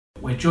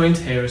We're joined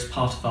here as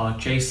part of our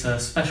JCER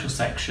special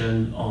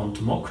section on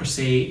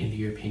democracy in the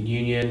European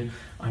Union.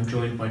 I'm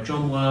joined by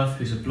John Worth,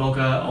 who's a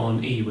blogger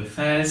on EU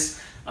affairs.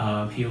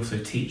 He also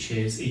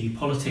teaches EU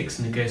politics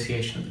and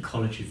negotiation at the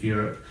College of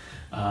Europe.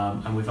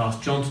 And we've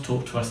asked John to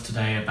talk to us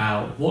today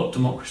about what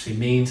democracy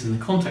means in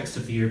the context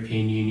of the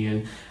European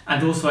Union,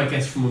 and also, I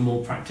guess, from a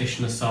more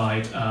practitioner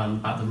side,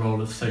 about the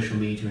role of social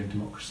media in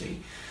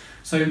democracy.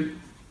 So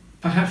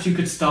perhaps you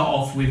could start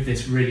off with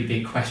this really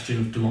big question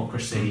of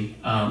democracy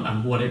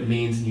and what it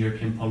means in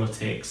European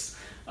politics,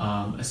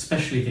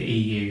 especially the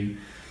EU.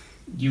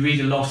 You read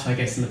a lot, I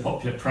guess, in the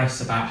popular press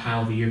about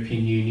how the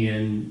European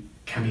Union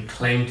can be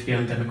claimed to be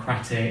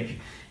undemocratic.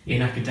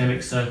 In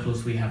academic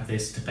circles, we have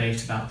this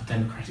debate about the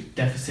democratic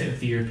deficit of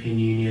the European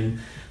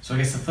Union. So I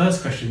guess the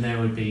first question there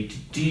would be,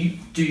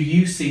 do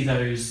you see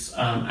those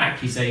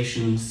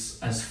accusations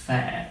as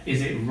fair?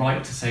 Is it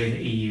right to say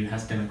the EU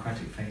has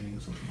democratic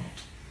failings or not?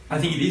 I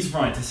think it is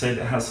right to say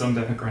that it has some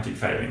democratic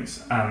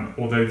failings,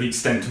 although the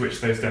extent to which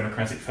those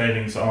democratic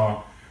failings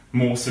are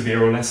more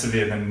severe or less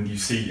severe than you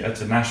see at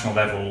a national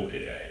level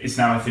is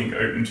now, I think,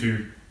 open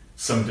to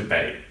some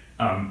debate,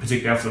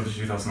 particularly after the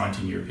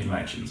 2019 European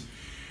elections.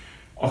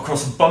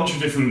 Across a bunch of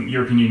different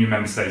European Union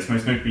member states,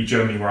 most notably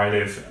Germany, where I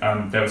live,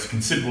 there was a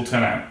considerable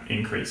turnout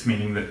increase,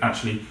 meaning that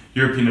actually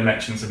European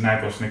elections have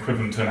now got an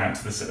equivalent turnout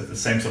to the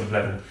same sort of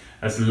level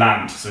as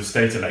land, so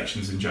state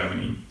elections in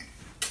Germany.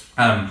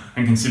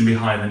 And considerably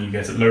higher than you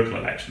get at local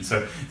elections.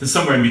 So there's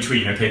somewhere in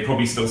between, okay,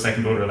 probably still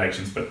second order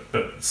elections, but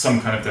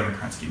some kind of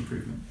democratic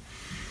improvement.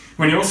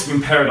 When you also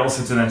compare it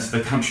also to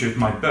the country of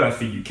my birth,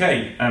 the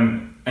UK,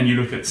 and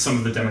you look at some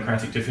of the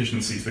democratic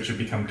deficiencies which have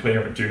become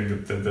clear during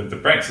the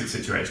Brexit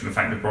situation, the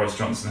fact that Boris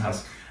Johnson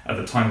has, at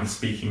the time of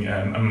speaking,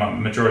 a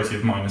majority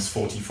of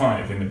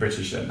 -45 in the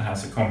British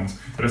House of Commons,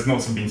 but has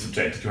not been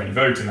subjected to any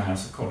vote in the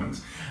House of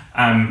Commons.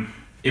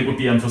 It would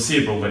be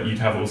unforeseeable that you'd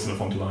have Ursula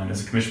von der Leyen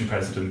as a Commission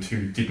President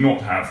who did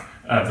not have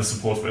the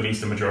support of at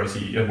least a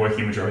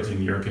working majority in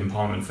the European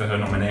Parliament for her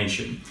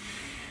nomination.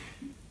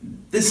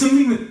 There's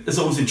something that has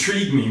always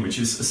intrigued me, which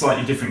is a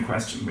slightly different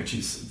question, which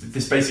is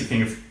this basic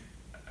thing of,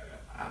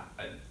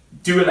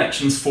 do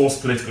elections force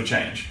political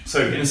change?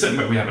 So in a certain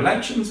way we have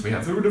elections, we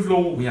have the rule of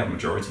law, we have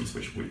majorities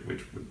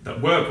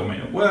that work or may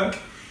not work,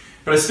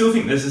 but I still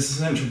think there's this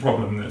essential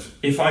problem that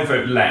if I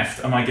vote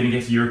left, am I going to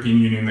get a European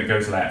Union that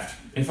goes left?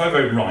 If I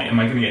vote right, am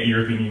I going to get a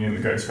European Union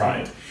that goes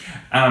right?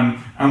 Am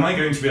I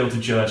going to be able to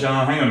judge,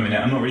 hang on a minute,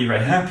 I'm not really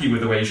very happy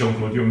with the way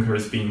Jean-Claude Juncker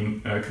has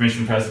been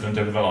Commission President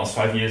over the last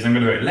 5 years, I'm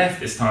going to vote left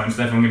this time, so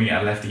therefore I'm going to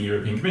get a lefty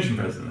European Commission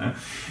President now.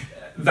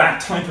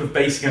 That type of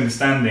basic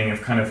understanding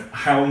of kind of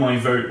how my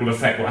vote will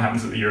affect what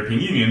happens at the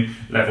European Union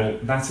level,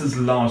 that has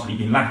largely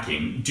been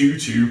lacking due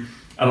to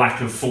a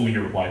lack of full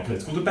Europe-wide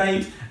political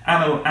debate,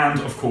 and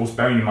of course,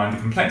 bearing in mind the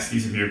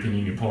complexities of European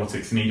Union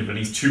politics, the need of at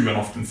least 2 and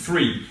often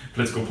 3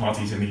 political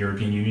parties in the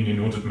European Union in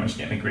order to manage to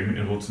get an agreement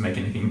in order to make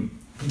anything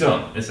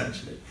done,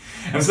 essentially.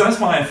 And so that's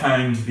why I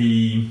found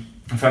the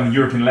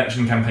European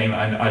election campaign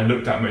that I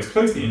looked at most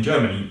closely in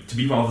Germany to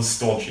be rather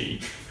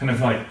stodgy, kind of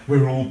like,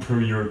 we're all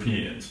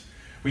pro-Europeans.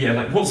 Well, yeah,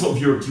 like, what sort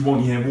of Europe do you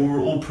want here? Well, we're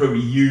all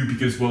pro-EU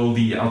because, well,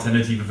 the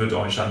Alternative for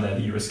Deutschland, they're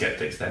the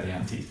Eurosceptics, they're the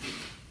antis.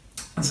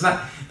 And so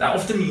that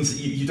often means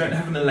that you don't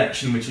have an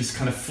election which is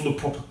kind of full of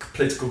proper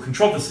political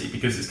controversy,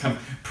 because it's kind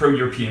of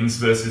pro-Europeans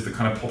versus the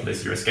kind of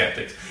populist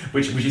Eurosceptics,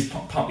 which is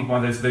partly why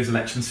those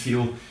elections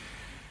feel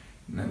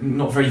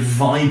not very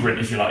vibrant,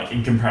 if you like,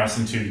 in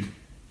comparison to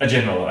a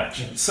general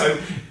election. So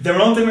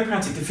there are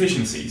democratic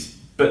deficiencies,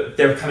 but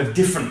they're kind of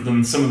different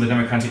than some of the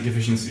democratic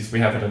deficiencies we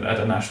have at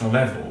a national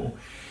level.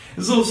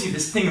 There's obviously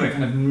this thing that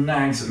kind of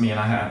nags at me,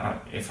 and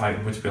if I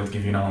were to be able to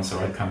give you an answer,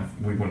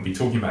 we wouldn't be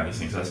talking about these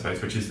things, I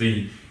suppose, which is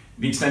the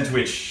extent to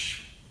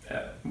which,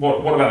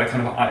 what about the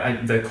kind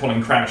of the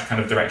Colin Crouch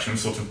kind of direction of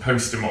sort of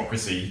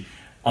post-democracy,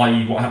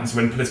 i.e. what happens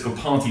when political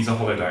parties are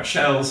hollowed out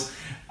shells?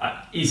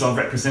 Is our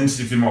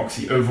representative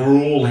democracy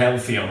overall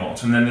healthy or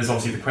not? And then there's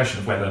obviously the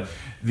question of whether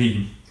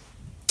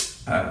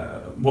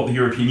what the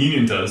European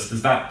Union does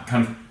that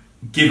kind of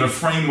give a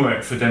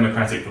framework for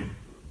democratic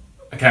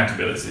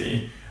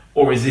accountability,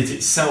 or is it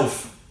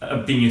itself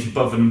being it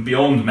above and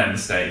beyond member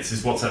states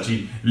is what's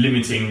actually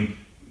limiting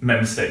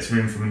member states'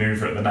 room for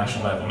manoeuvre at the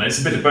national level? And it's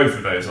a bit of both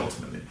of those,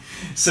 ultimately.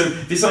 So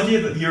this idea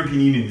that the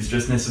European Union is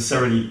just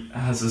necessarily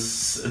has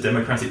a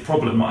democratic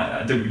problem,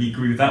 I don't really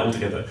agree with that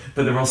altogether,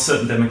 but there are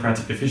certain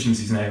democratic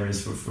deficiencies in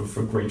areas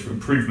for greater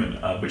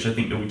improvement, which I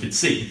think that we could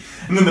see.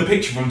 And then the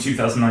picture from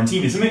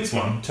 2019 is a mixed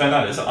one. Turned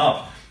out it's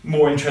up.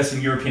 More interest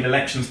in European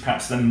elections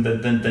perhaps than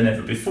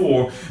ever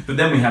before, but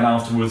then we had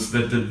afterwards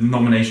the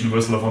nomination of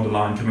Ursula von der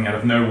Leyen coming out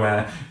of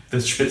nowhere, the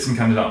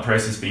Spitzenkandidat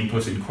process being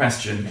put in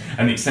question,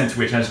 and the extent to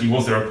which actually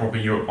was there a proper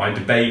Europe-wide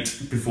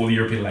debate before the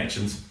European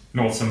elections?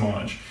 Not so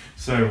much.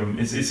 So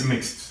it's a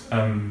mixed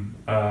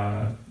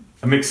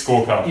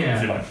scorecard,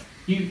 if you like.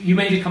 You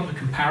made a couple of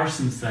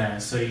comparisons there.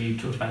 So you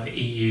talked about the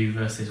EU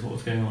versus what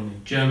was going on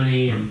in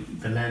Germany and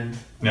the Land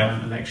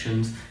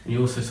elections, and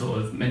you also sort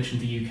of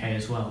mentioned the UK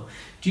as well.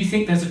 Do you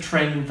think there's a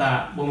trend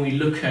that when we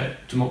look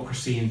at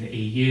democracy in the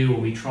EU, or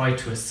we try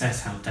to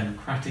assess how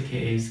democratic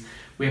it is,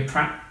 we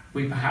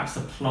perhaps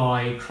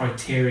apply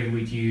criteria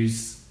we'd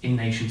use in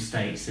nation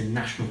states, in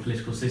national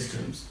political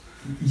systems?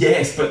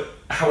 Yes, but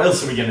how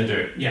else are we going to do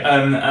it?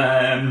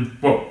 Yeah.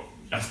 Well,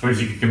 I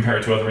suppose you could compare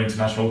it to other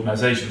international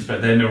organisations,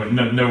 but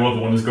no other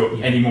one has got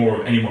any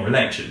more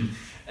election.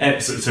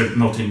 So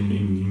not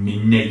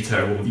in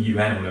NATO or the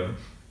UN or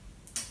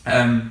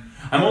whatever.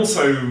 I'm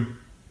also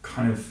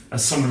kind of,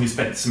 as someone who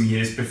spent some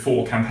years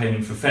before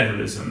campaigning for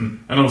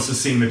federalism, and also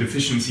seeing the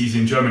deficiencies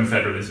in German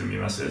federalism, you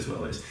must say as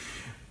well, is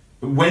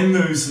when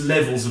those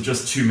levels are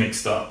just too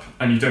mixed up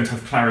and you don't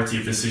have clarity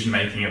of decision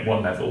making at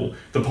one level,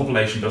 the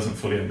population doesn't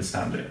fully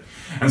understand it.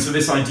 And so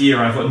this idea,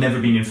 I've never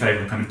been in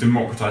favour of kind of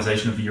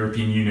democratisation of the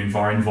European Union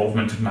via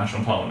involvement of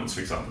national parliaments, for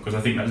example, because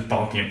I think that's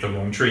barking up the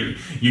wrong tree.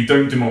 You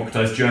don't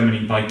democratise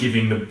Germany by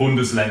giving the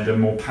Bundesländer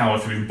more power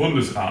through the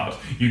Bundesrat.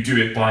 You do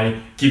it by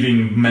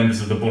giving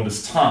members of the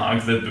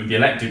Bundestag, the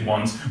elected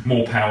ones,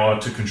 more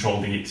power to control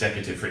the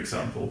executive, for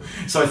example.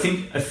 So I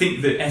think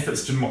the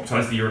efforts to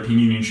democratise the European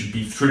Union should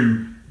be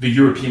through the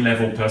European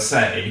level per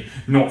se,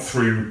 not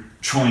through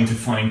trying to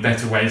find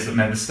better ways that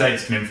member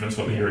states can influence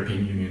what the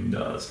European Union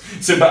does.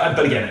 So,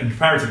 but again,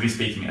 comparatively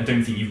speaking, I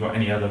don't think you've got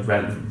any other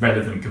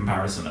relevant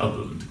comparison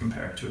other than to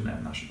compare it to a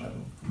national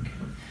level. Okay.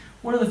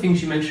 One of the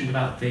things you mentioned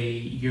about the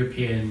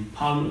European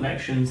Parliament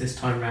elections this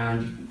time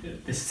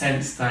round, the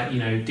sense that,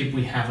 did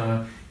we have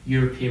a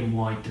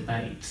European-wide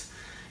debate?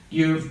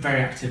 You're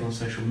very active on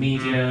social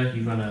media,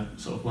 you run a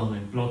sort of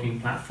well-known blogging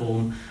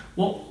platform.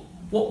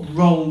 What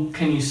role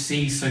can you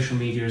see social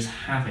media as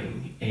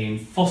having in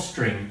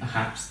fostering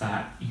perhaps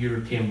that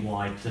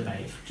European-wide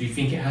debate? Do you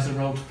think it has a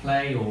role to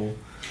play, or?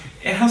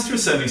 It has to a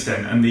certain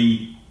extent, and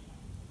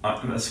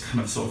that's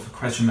kind of sort of a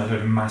question that a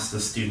load of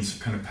master's students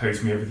have kind of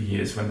posed me over the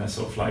years when they're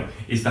sort of like,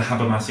 is the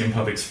Habermasian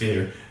public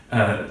sphere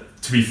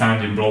to be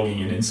found in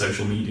blogging and in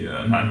social media?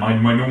 And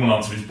my normal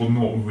answer is, well,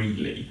 not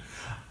really.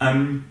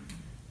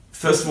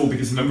 First of all,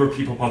 because the number of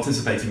people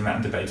participating in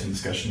that debate and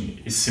discussion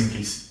is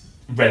simply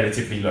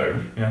relatively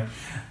low,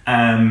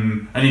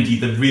 and indeed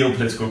the real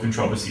political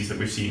controversies that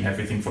we've seen,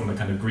 everything from the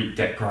kind of Greek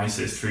debt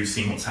crisis through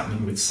seeing what's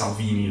happening with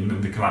Salvini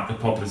and the collapse of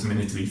populism in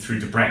Italy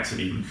through to Brexit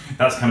even,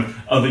 that's kind of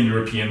other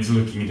Europeans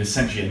looking at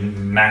essentially a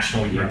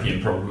national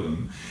European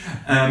problem.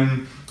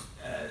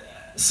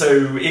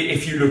 So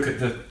if you look at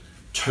the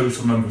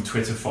total number of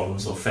Twitter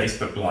followers or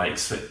Facebook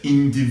likes for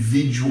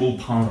individual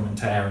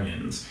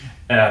parliamentarians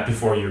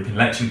before a European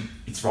election,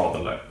 it's rather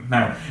low.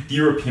 Now, the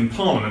European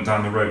Parliament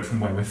down the road from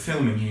where we're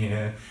filming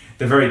here,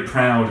 they're very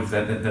proud of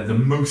they're the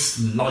most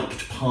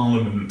liked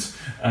parliament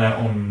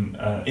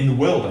in the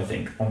world, I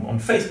think, on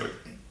Facebook.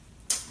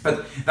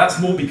 But that's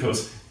more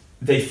because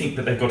they think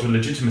that they've got a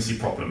legitimacy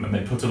problem and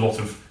they put a lot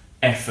of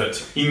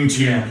effort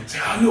into saying,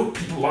 oh look,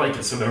 people like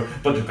us. So there are a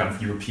bunch of kind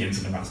of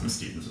Europeans and Erasmus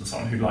students and so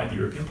on who like the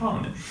European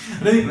Parliament.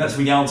 And I think that's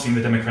really answering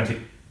the democratic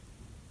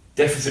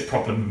deficit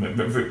problem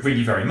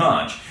really very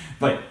much.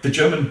 Like, the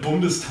German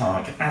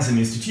Bundestag as an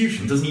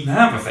institution doesn't even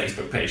have a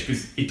Facebook page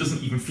because it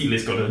doesn't even feel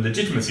it's got a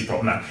legitimacy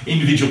problem now.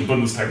 Individual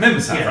Bundestag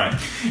members have,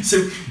 right?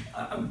 So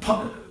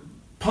part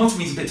of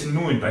me is a bit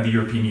annoyed by the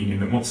European Union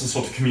that wants to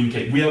sort of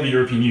communicate, we are the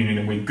European Union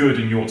and we're good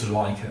and you ought to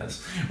like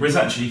us. Whereas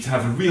actually to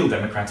have a real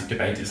democratic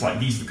debate, it's like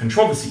these are the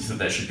controversies that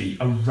there should be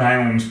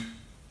around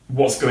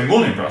what's going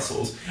on in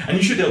Brussels. And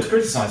you should be able to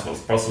criticise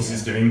what Brussels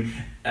is doing,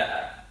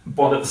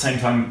 but at the same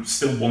time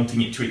still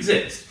wanting it to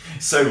exist.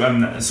 So,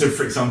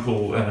 for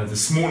example,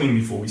 this morning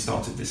before we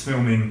started this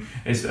filming,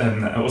 is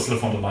Ursula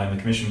von der Leyen,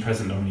 the Commission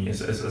President nominee,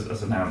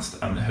 has announced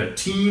her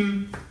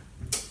team,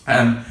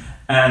 and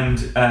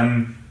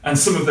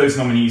some of those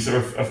nominees are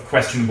of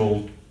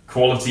questionable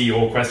quality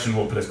or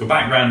questionable political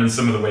background, and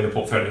some of the way the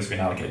portfolio has been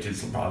allocated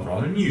is rather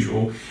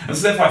unusual. And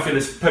so therefore I feel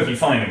it's perfectly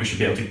fine that we should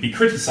be able to be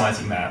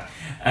criticising that.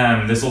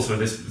 There's also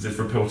this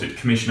reported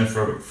Commissioner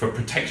for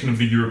Protection of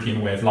the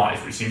European Way of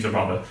Life, which seems a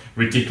rather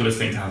ridiculous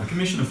thing to have a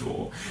commissioner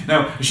for.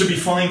 Now, it should be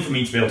fine for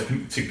me to be able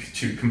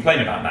to complain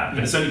about that,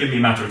 but it's only going to be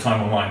a matter of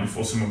time online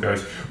before someone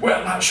goes,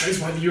 well, that shows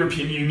why the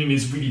European Union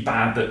is really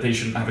bad that they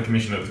shouldn't have a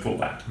commissioner that's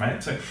called that,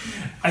 right? So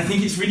I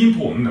think it's really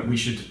important that we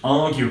should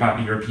argue about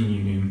the European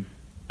Union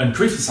and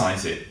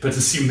criticise it, but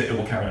assume that it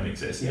will carry on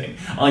existing.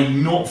 I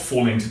not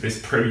fall into this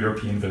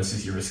pro-European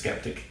versus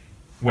Eurosceptic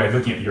way of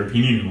looking at the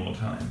European Union all the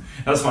time.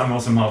 That's why I'm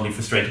also mildly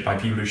frustrated by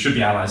people who should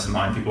be allies of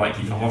mine, people like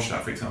Guy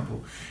Verhofstadt, for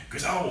example,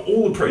 because, oh,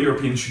 all the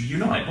pro-Europeans should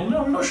unite. Well,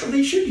 no, I'm not sure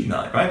they should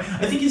unite, right?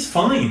 I think it's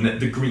fine that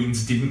the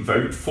Greens didn't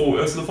vote for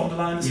Ursula von der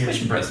Leyen as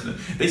Commission President.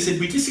 They said,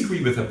 we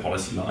disagree with her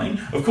policy line,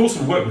 of course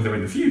we'll work with her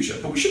in the future,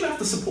 but we shouldn't have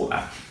to support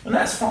that, and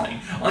that's fine.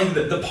 I think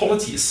that the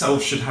polity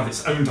itself should have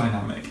its own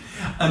dynamic.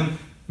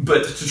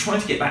 But to try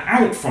to get that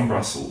out from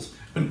Brussels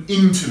and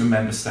into the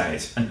member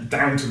states and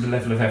down to the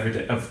level of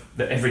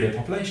the everyday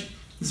population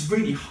is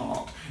really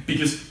hard,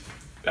 because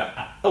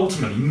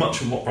ultimately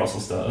much of what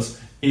Brussels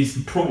does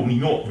is probably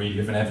not really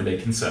of an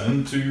everyday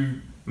concern to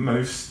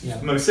most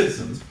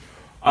citizens,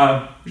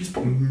 which is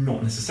probably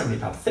not necessarily a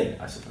bad thing,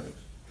 I suppose.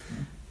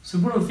 So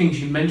one of the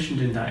things you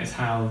mentioned in that is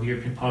how the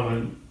European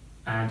Parliament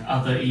and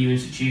other EU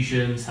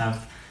institutions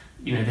have,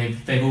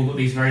 they've all got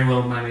these very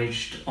well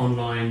managed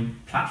online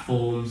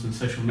platforms and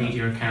social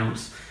media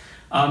accounts.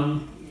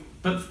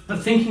 But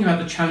thinking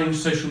about the challenge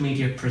social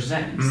media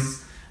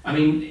presents, I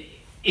mean,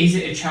 is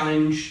it a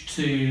challenge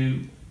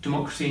to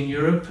democracy in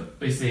Europe?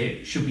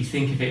 Should we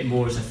think of it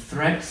more as a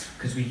threat?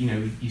 Because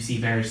you see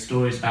various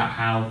stories about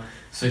how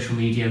social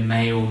media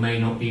may or may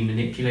not be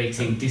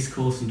manipulating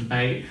discourse and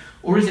debate,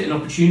 or is it an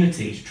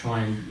opportunity to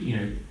try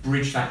and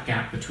bridge that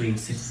gap between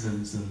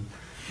citizens and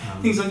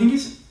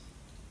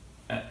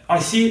I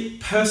see it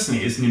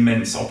personally as an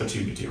immense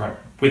opportunity, right?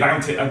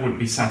 Without it, I wouldn't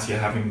be sat here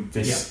having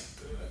this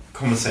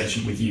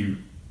conversation with you.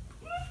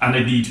 And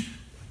indeed,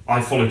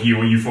 I followed you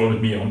or you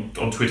followed me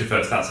on Twitter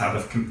first. That's how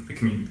the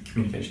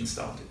communication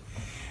started.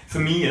 For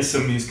me, as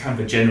someone who's kind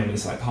of a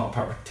generalist, like part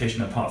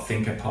practitioner, part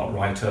thinker, part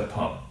writer,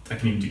 part I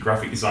can even do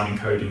graphic design and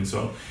coding as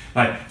well.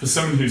 Like for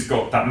someone who's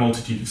got that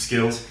multitude of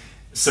skills,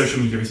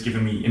 social media has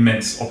given me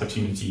immense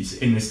opportunities.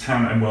 In this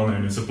town, I'm well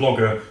known as a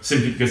blogger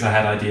simply because I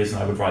had ideas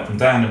and I would write them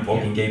down, and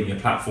blogging gave me a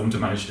platform to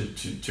manage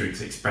to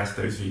express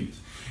those views.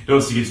 It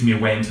also gives me a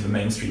way into the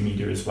mainstream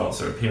media as well,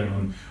 so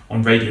appearing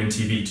on radio and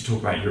TV to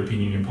talk about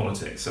European Union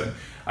politics. So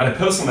at a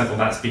personal level,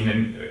 that's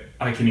been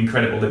an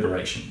incredible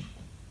liberation.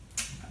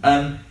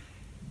 The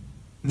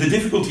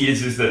difficulty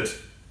is that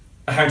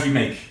how do you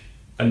make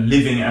a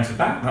living out of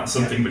that? That's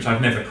something which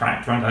I've never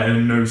cracked, right? I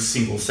earn no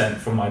single cent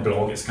from my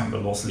blog. It's kind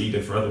of a lost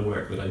leader for other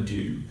work that I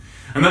do.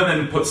 And that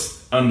then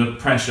puts under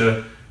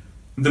pressure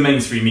the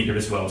mainstream media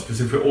as well, because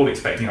if we're all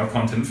expecting our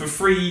content for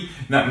free,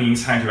 that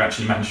means how do you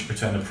actually manage to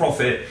return a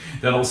profit?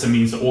 That also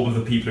means that all of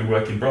the people who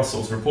work in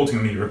Brussels reporting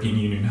on the European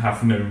Union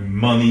have no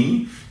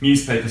money.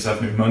 Newspapers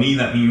have no money.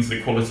 That means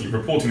the quality of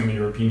reporting on the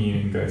European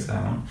Union goes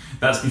down.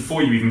 That's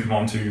before you even come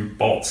on to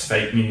bots,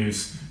 fake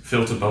news,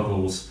 filter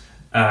bubbles,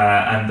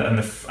 and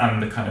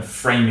the kind of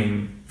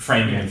framing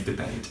of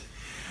debate.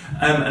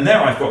 And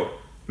there I've got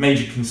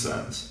major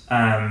concerns.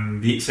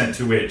 The extent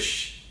to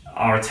which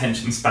our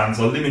attention spans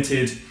are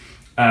limited.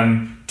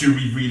 Do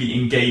we really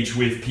engage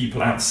with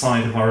people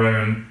outside of our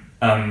own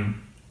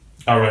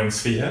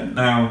sphere?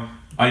 Now,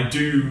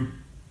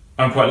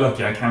 I'm quite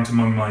lucky. I count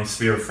among my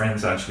sphere of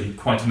friends actually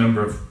quite a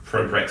number of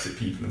pro-Brexit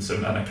people,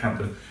 and I count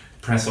the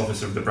press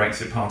officer of the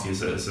Brexit Party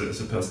as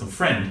a personal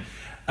friend.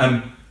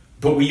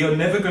 But we are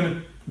never going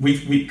to.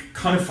 We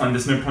kind of find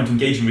there's no point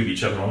engaging with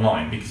each other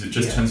online because it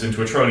just turns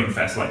into a trolling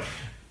fest. Like,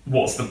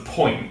 what's the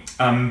point?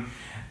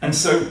 And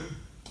so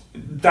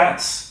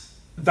that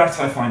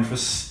I find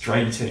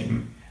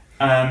frustrating,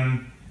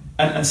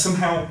 and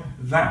somehow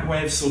that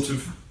way of sort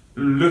of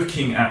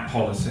looking at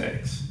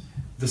politics,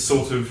 the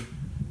sort of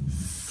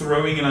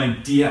throwing an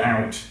idea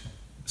out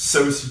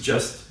so as to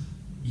just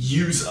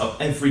use up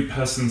every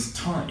person's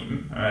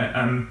time,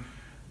 right?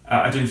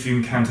 I don't know if you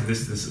encounter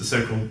this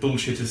so-called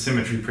bullshit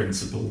asymmetry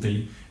principle.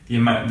 The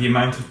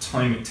amount of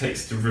time it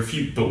takes to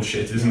refute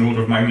bullshit is an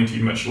order of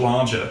magnitude much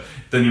larger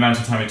than the amount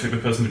of time it took the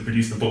person to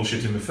produce the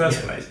bullshit in the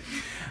first place.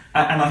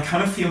 And I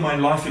kind of feel my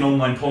life in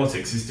online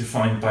politics is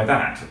defined by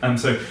that.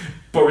 So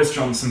Boris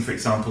Johnson, for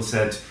example,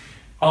 said,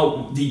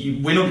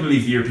 we're not going to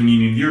leave the European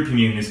Union. The European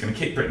Union is going to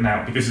kick Britain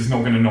out because it's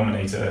not going to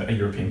nominate a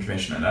European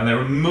Commissioner. Now, there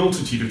are a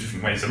multitude of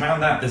different ways around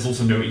that. There's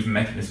also no even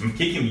mechanism for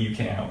kicking the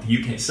UK out. The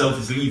UK itself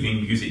is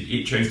leaving because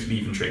it chose to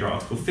leave and trigger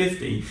Article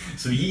 50,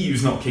 so the EU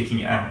is not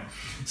kicking it out.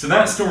 So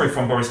that story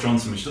from Boris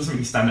Johnson, which doesn't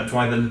really stand up to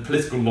either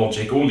political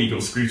logic or legal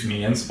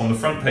scrutiny, ends up on the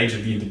front page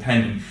of The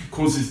Independent,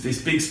 causes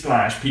this big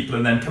splash. People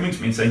are then coming to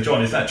me and saying,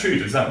 John, is that true?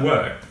 Does that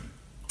work?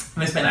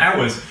 And I spent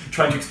hours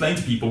trying to explain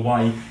to people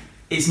why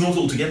it's not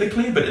altogether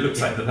clear, but it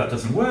looks like that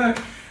doesn't work.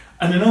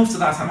 And then after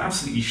that, I'm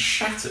absolutely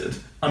shattered.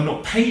 I'm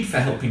not paid for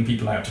helping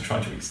people out to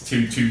try to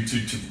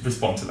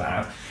respond to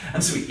that.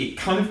 And so it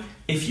kind of,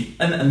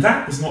 and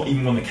that was not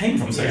even one that came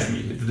from social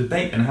media. The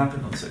debate then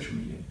happened on social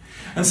media.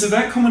 And so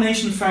that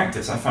combination of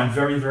factors I find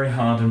very, very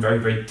hard and very,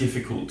 very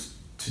difficult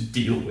to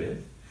deal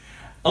with.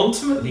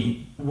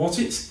 Ultimately, what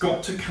it's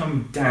got to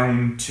come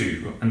down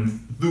to,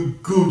 and the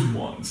good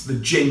ones, the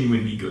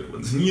genuinely good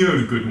ones, and you know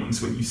the good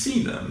ones when you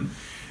see them,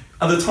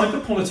 are the type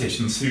of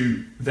politicians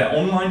who their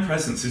online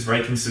presence is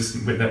very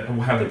consistent with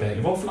how they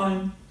behave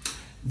offline,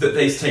 that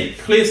they take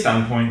clear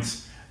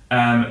standpoints,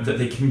 that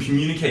they can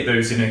communicate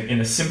those in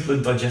a simple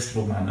and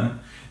digestible manner.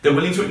 They're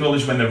willing to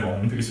acknowledge when they're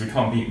wrong because we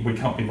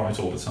can't be right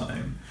all the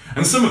time.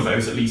 And some of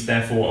those, at least,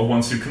 therefore, are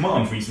ones who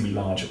command reasonably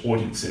large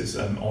audiences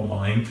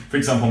online. For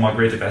example,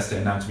 Margrethe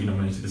Vestager, now to be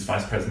nominated as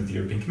Vice President of the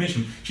European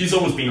Commission, she's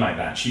always been like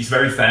that. She's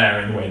very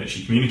fair in the way that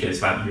she communicates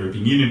about the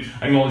European Union,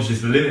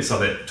 acknowledges the limits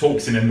of it,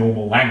 talks in a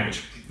normal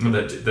language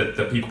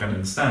that people can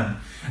understand.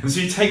 And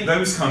so you take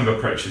those kind of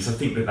approaches, I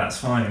think that's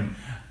fine.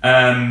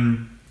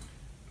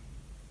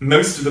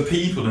 Most of the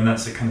people, and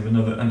that's a kind of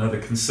another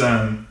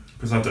concern,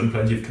 because I've done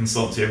plenty of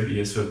consultancy over the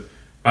years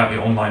about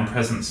the online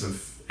presence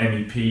of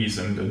MEPs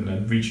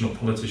and regional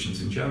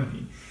politicians in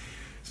Germany.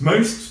 So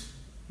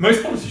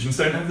most politicians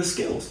don't have the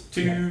skills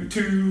to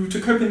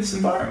cope in this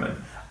environment.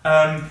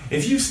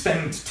 If you've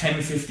spent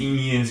 10, 15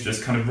 years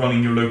just kind of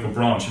running your local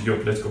branch of your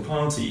political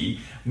party,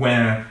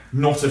 where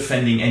not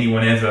offending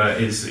anyone ever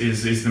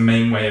is the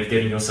main way of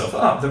getting yourself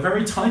up, the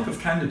very type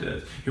of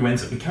candidate who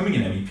ends up becoming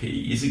an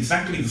MEP is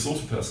exactly the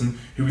sort of person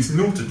who is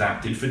not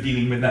adapted for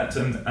dealing with that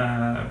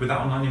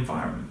online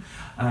environment.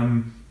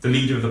 The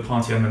leader of the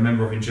party I'm a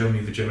member of in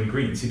Germany, the German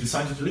Greens, he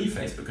decided to leave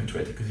Facebook and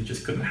Twitter because he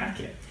just couldn't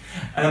hack it.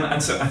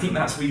 And so I think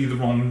that's really the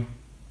wrong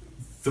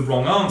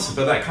answer,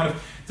 but that kind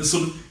of the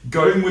sort of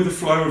going with the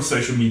flow of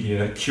social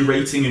media,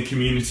 curating a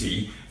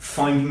community,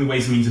 finding the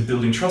ways and means of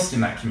building trust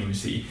in that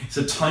community. It's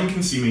a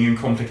time-consuming and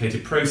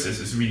complicated process.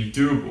 It's really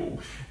doable,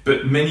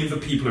 but many of the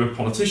people who are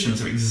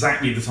politicians are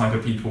exactly the type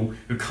of people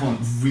who can't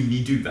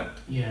really do that.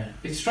 Yeah,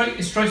 it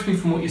strikes me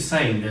from what you're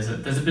saying. There's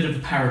a bit of a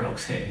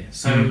paradox here.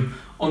 So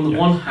on the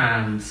one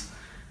hand,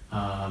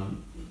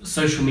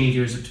 social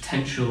media is a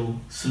potential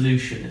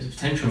solution, is a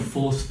potential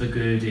force for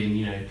good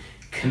in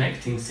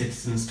connecting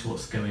citizens to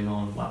what's going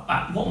on,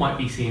 at what might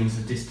be seen as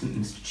a distant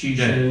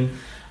institution,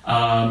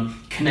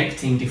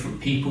 connecting different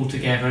people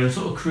together and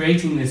sort of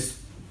creating this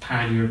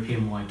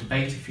pan-European wide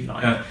debate, if you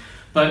like. Yeah.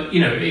 But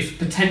if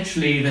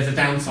potentially there's a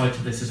downside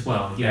to this as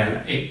well.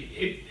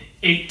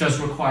 It does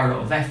require a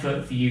lot of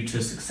effort for you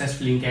to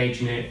successfully engage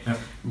in it. Yeah.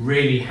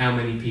 Really, how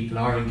many people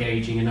are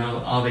engaging, and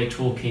are they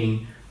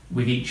talking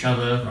with each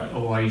other, right,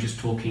 or are you just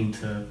talking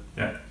to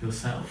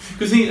yourself?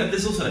 Because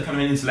there's also a kind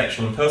of an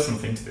intellectual and personal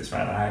thing to this,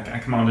 right? I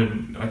command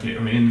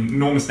an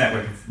enormous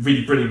network of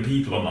really brilliant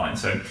people online,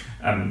 so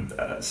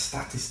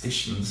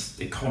statisticians,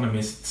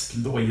 economists,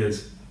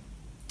 lawyers,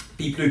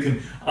 people who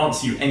can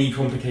answer you any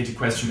complicated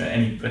question at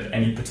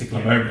any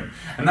particular moment.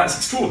 And that's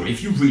extraordinary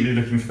if you're really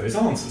looking for those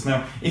answers.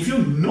 Now, if you're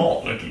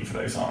not looking for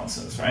those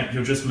answers, right,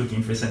 you're just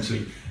looking for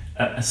essentially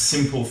a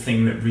simple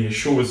thing that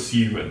reassures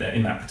you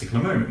in that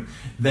particular moment,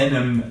 then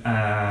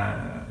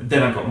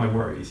I've got my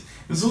worries.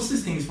 There's also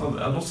this thing as well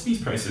that a lot of these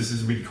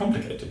processes are really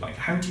complicated. Like,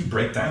 how do you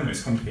break down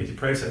those complicated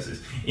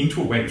processes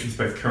into a way which is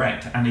both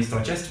correct and is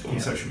digestible on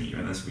social media?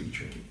 And that's really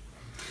tricky.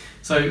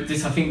 So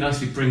this, I think,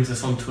 nicely brings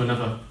us on to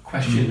another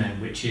question then,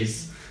 which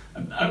is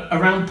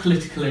around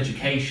political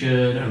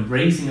education and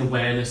raising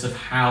awareness of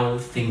how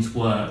things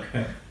work.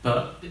 Yeah.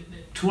 But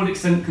to what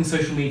extent can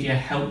social media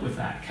help with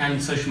that? Can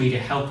social media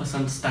help us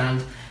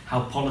understand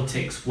how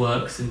politics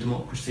works in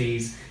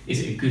democracies? Is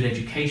it a good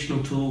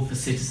educational tool for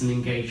citizen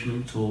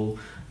engagement? Or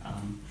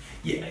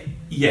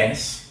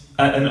yes,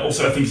 and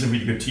also I think it's a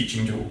really good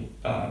teaching tool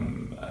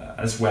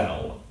as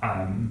well,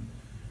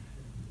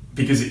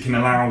 because it can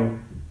allow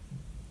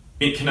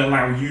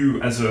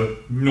you as a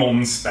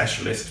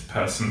non-specialist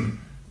person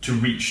to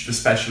reach the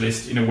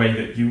specialist in a way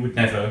that you would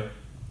never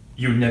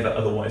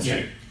otherwise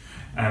do.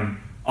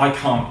 I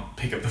can't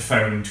pick up the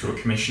phone to a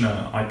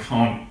commissioner. I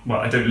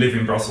don't live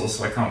in Brussels,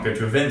 so I can't go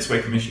to events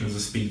where commissioners are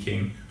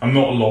speaking. I'm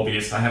not a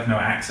lobbyist. I have no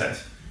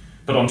access.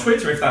 But on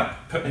Twitter, if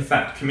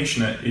that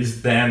commissioner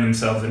is there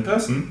themselves in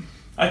person,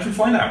 I can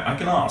find out. I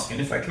can ask,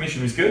 and if that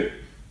commissioner is good,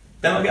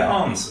 then I'll get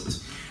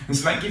answers. And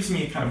so that gives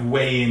me a kind of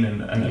way in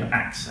and an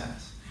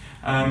access.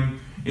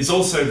 It's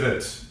also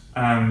that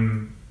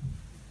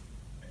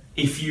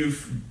if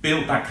you've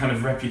built that kind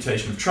of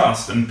reputation of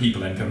trust and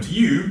people then come to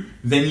you,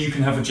 then you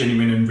can have a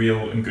genuine and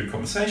real and good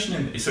conversation,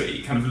 and so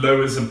it kind of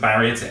lowers a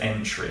barrier to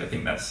entry. I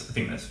think that's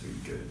really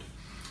good.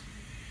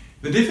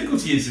 The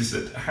difficulty is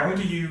that how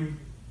do you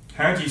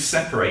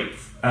separate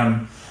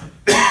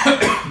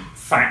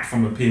fact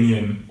from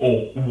opinion,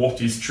 or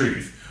what is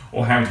truth,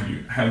 or how do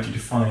you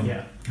define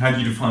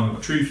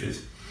what truth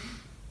is?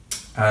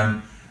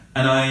 And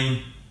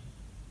I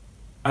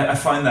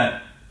find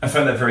that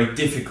very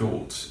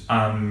difficult.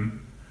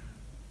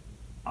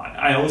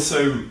 I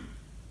also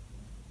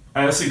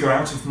go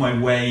out of my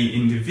way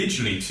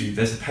individually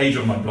there's a page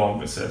on my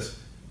blog that says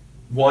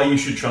why you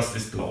should trust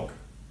this blog.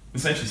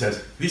 Essentially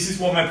says, this is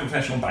what my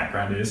professional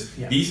background is,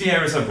 these are the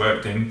areas I've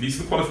worked in, these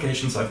are the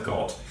qualifications I've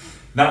got,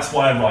 that's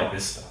why I write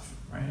this stuff,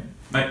 right?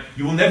 Like,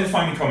 you will never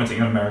find me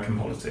commenting on American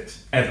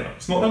politics, ever.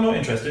 It's not that I'm not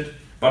interested,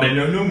 but I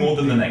know no more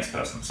than the next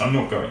person, so I'm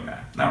not going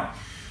there. Now,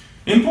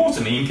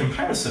 importantly, in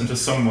comparison to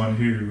someone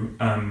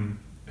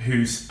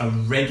who's a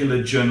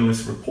regular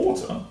journalist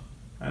reporter,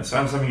 so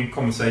I was having a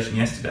conversation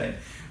yesterday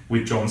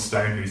with John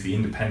Stone, who's the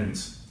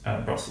Independent's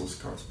Brussels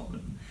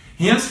correspondent.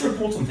 He has to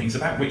report on things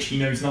about which he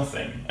knows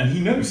nothing, and he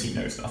knows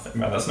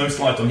nothing. Well, that's no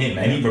slight on him.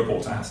 Any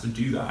reporter has to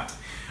do that.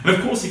 And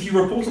of course, if you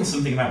report on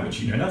something about which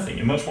you know nothing,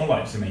 you're much more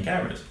likely to make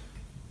errors.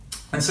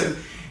 And so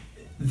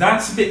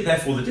that's a bit,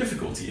 therefore, the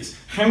difficulty is,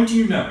 how do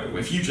you know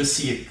if you just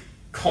see a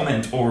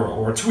comment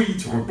or a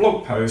tweet or a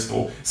blog post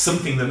or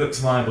something that looks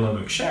viable and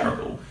looks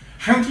shareable,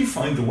 how do you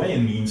find the way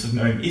and means of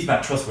knowing is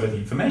that trustworthy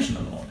information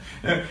or not?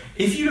 Now,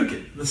 if you look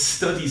at the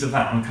studies of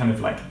that on kind of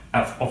like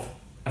of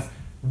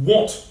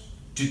what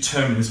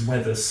determines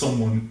whether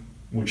someone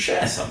would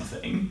share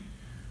something,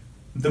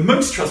 the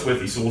most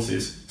trustworthy source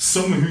is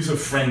someone who's a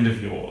friend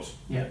of yours.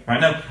 Yeah.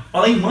 Right now,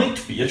 I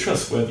might be a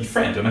trustworthy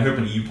friend, and I hope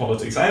in EU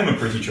politics I am a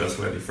pretty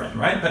trustworthy friend,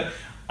 right? But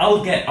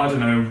I'll get, I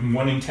don't know,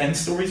 1 in 10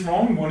 stories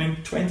wrong, 1 in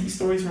 20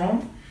 stories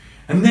wrong.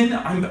 And then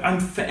I'm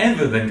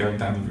forever then going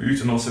down the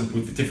route, and also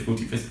with the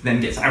difficulty if it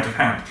then gets out of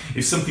hand.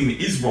 If something that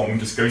is wrong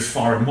just goes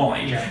far and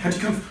wide, how do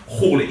you kind of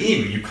haul it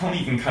in? You can't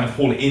even kind of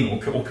haul it in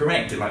or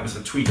correct it. Like there's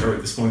a tweet I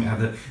wrote this morning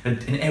that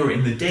had an error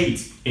in the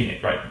date in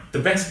it, right?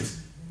 The rest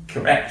was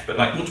correct, but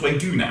like, what do I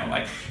do now?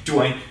 Like, do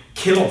I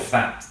kill off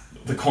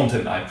the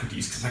content that I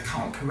produce because I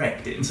can't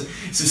correct it? And so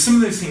some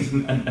of those things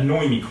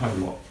annoy me quite a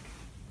lot.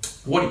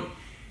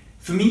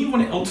 For me,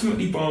 what it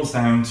ultimately boils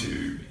down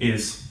to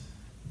is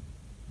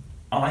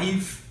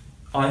I've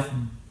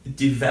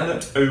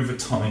developed over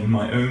time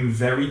my own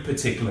very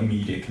particular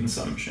media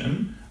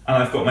consumption,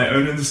 and I've got my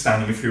own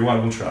understanding of who I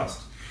will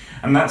trust.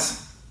 And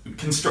that's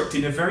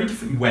constructed in a very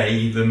different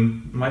way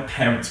than my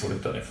parents would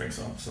have done it, for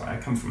example. So I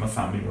come from a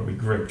family where we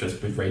grew up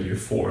just with Radio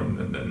 4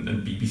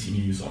 and BBC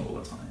News on all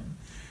the time.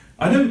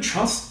 I don't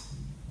trust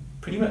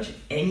pretty much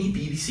any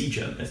BBC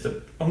journalist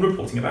on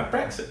reporting about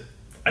Brexit.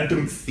 I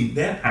don't think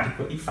they're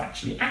adequately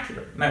factually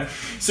accurate. Now,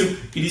 so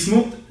it is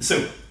not...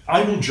 So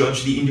I will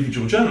judge the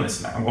individual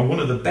journalist now. Well, one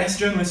of the best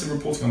journalists in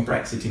reporting on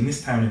Brexit in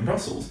this town in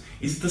Brussels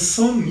is the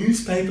Sun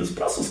newspaper's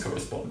Brussels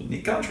correspondent,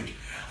 Nick Guntridge.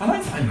 And I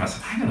find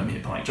myself, hang on a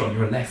minute, right, John,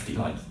 you're a lefty,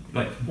 like,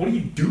 what are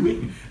you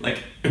doing?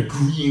 Like,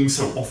 agreeing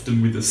so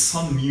often with the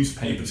Sun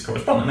newspaper's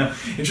correspondent. Now,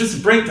 it's just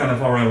a breakdown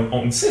of our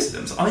own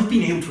systems. I've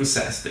been able to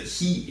assess that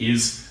he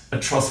is a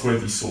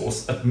trustworthy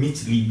source,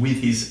 admittedly with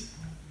his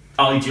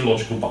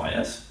ideological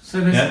bias. So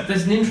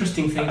there's an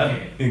interesting thing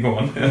here. Go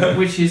on.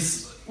 which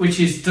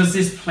is, does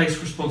this place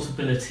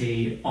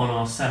responsibility on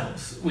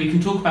ourselves? We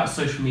can talk about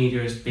social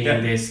media as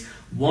being this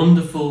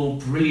wonderful,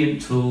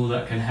 brilliant tool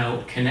that can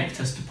help connect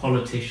us to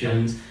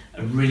politicians,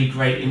 a really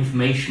great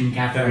information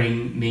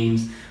gathering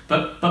means.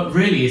 But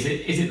really, is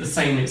it the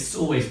same it's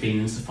always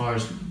been, insofar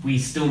as we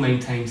still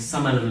maintain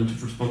some element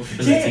of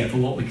responsibility for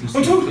what we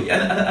consume? Oh, totally.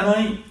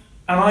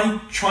 And I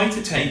try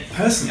to take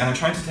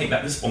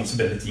that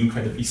responsibility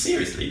incredibly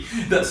seriously.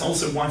 That's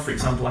also why, for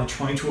example, I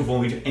try to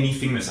avoid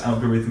anything that's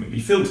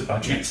algorithmically filtered. I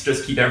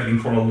just keep everything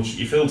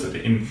chronologically filtered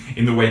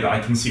in the way that I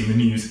consume the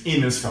news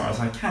in as far as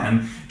I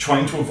can,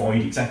 trying to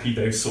avoid exactly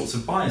those sorts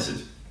of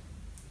biases.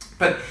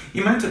 But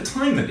the amount of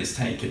time that it's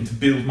taken to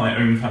build my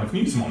own kind of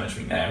news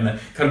monitoring there, and the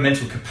kind of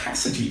mental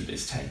capacity that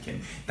it's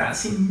taken,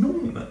 that's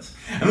enormous.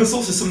 And there's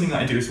also something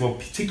that I do as well,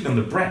 particularly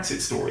on the Brexit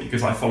story,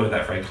 because I follow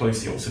that very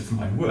closely also for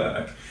my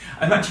work.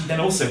 I'm actually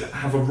then also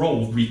have a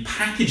role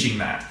repackaging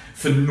that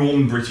for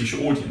non-British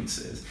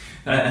audiences.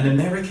 An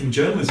American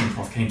journalism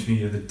prof came to me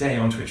the other day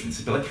on Twitter and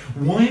said, like,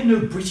 why are no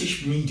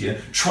British media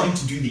trying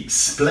to do the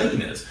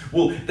explainers?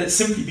 Well, that's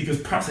simply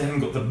because perhaps they haven't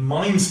got the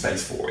mind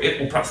space for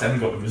it, or perhaps they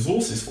haven't got the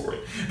resources for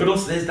it. But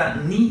also there's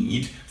that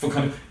need for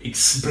kind of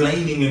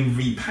explaining and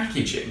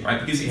repackaging, right?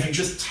 Because if you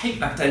just take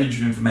that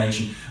deluge of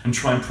information and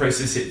try and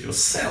process it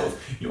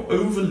yourself, you're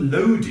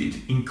overloaded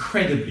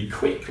incredibly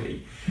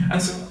quickly.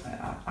 And so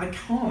I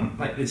can't,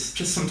 like, it's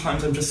just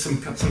sometimes I'm just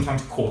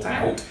sometimes caught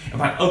out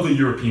about other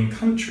European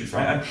countries,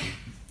 right?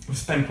 I've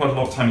spent quite a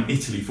lot of time in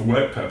Italy for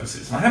work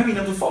purposes, and I haven't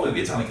been able to follow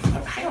the Italian.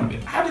 Like, hang on a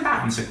minute, how did that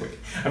happen so quick?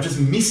 I've just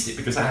missed it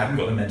because I haven't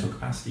got the mental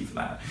capacity for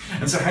that.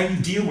 And so how you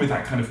deal with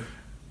that kind of,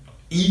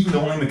 even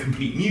though I'm a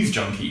complete news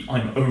junkie,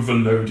 I'm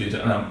overloaded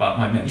and I'm at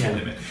my mental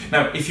limit.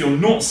 Now, if you're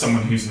not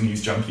someone who's a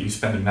news junkie who's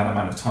spending that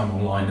amount of time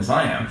online as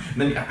I am,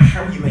 then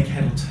how do you make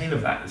head or tail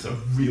of that is a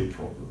real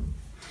problem.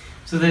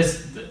 So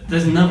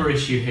there's another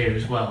issue here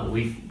as well.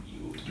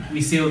 We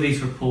see all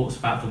these reports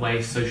about the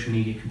way social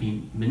media can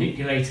be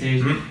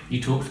manipulated. Mm-hmm. You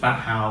talked about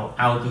how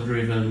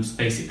algorithms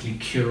basically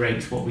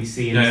curate what we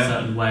see in a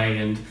certain way,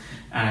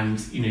 and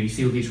you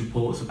see all these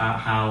reports about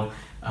how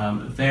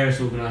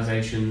various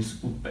organisations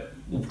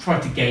will try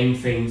to gain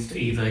things to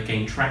either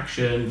gain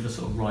traction, the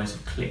sort of rise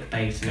of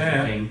clickbait and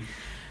everything.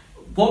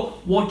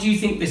 What do you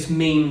think this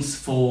means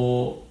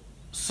for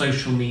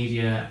social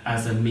media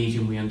as a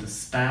medium we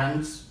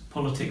understand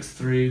politics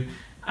through,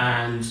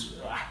 and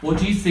what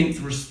do you think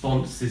the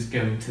response is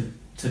going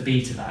to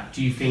be to that?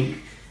 Do you think,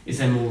 is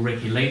there more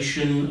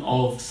regulation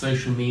of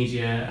social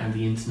media and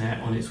the internet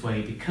on its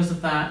way because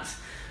of that?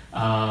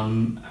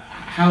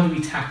 How do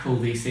we tackle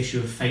this issue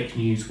of fake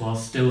news while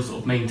still sort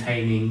of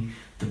maintaining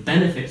the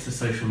benefits of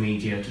social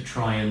media to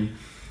try and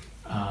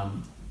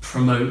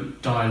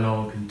promote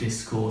dialogue and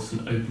discourse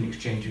and open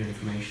exchange of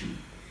information?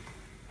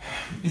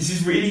 This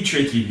is really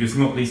tricky, because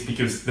not least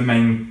because the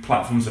main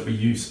platforms that we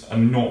use are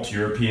not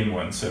European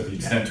ones, so the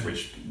extent to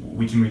which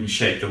we can really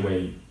shape the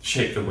way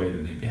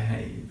that they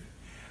behave.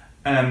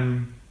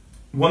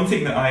 One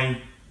thing that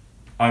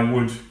I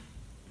would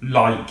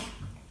like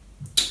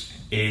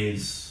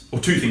is, or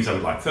two things I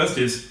would like. First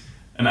is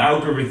an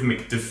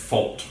algorithmic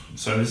default.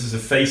 So this is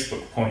a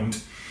Facebook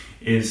point.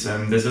 Is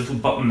there's a little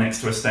button next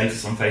to a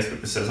status on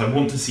Facebook that says, I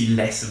want to see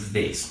less of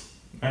this.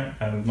 Right?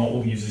 Not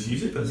all users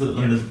use it, but there's a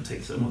little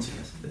tick, so I want to see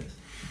less of this.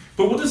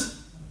 But what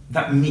does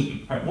that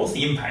mean? Right? What's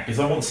the impact? Is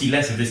I want to see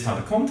less of this type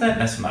of content,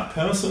 less from that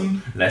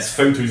person, less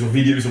photos or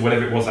videos or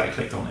whatever it was that I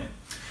clicked on it.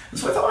 And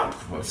so I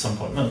thought, well, at some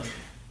point, no.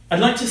 I'd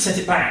like to set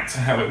it back to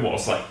how it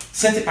was. Like,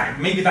 set it back.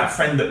 Maybe that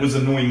friend that was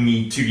annoying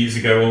me 2 years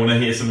ago, I want to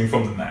hear something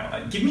from them now.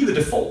 Like, give me the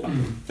default.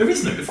 There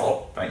is no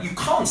default, right? You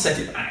can't set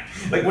it back.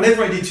 Like,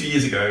 whatever I did 2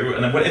 years ago,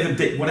 and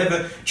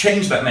whatever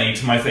change that made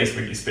to my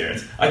Facebook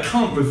experience, I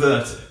can't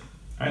revert it,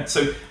 right?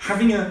 So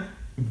having a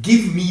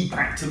give me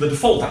back to the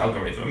default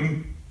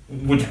algorithm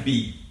would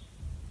be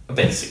a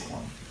basic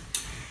one.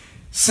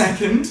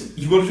 Second,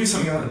 you've got to do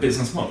something about the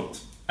business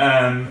models.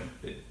 I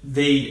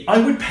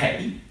would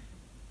pay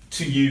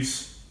to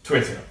use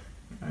Twitter.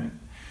 Right?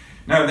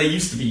 Now, there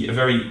used to be a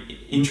very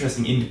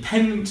interesting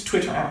independent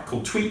Twitter app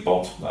called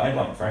Tweetbot that I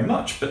liked very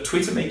much, but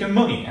Twitter made no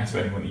money out of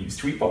anyone who used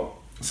Tweetbot.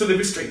 So they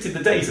restricted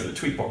the data that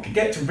Tweetbot could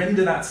get to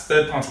render that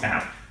third-party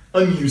app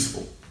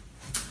unusable.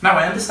 Now,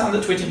 I understand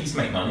that Twitter needs to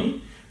make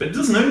money, but it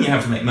doesn't only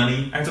have to make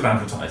money out of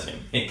advertising.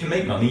 It can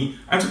make money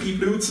out of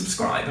people who would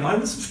subscribe, and I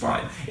would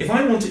subscribe. If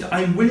I wanted,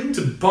 I'm willing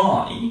to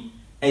buy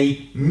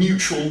a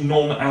neutral,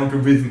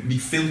 non-algorithmically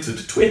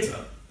filtered Twitter,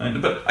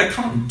 but I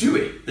can't do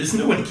it. There's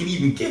no one who can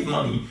even give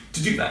money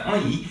to do that,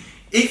 i.e.,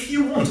 if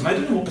you want, and I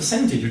don't know what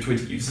percentage of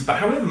Twitter users, but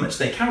however much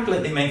they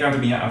calculate they make out of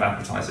me out of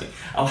advertising,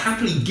 I'll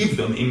happily give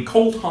them in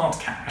cold hard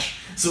cash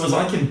so as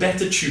I can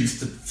better choose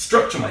to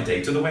structure my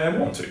data the way I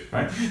want to,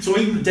 right? So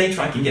even the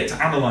data I can get to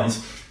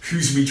analyse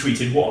who's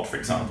retweeted what, for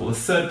example, a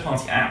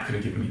third-party app could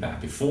have given me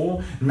that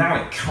before, now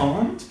it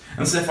can't,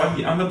 and so therefore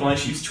I'm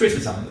obliged to use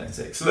Twitter's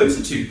analytics. So those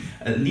are two,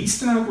 at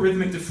least an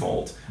algorithmic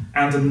default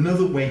and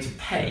another way to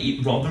pay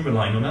rather than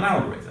relying on an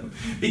algorithm.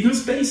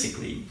 Because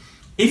basically,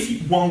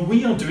 while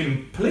we are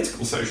doing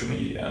political social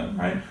media,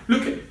 right,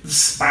 look at the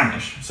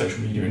Spanish social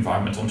media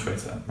environment on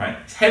Twitter, right?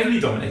 It's heavily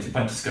dominated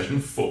by discussion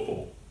of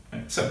football.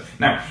 Right? So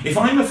now, if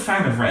I'm a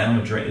fan of Real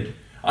Madrid,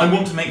 I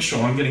want to make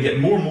sure I'm going to get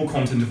more and more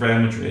content of Real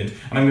Madrid,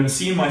 and I'm going to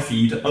see in my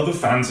feed other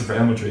fans of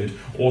Real Madrid,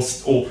 or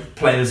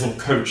players or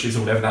coaches or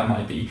whatever that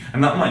might be,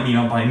 and that might mean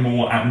I'll buy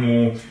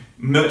more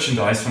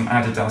merchandise from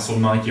Adidas or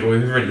Nike or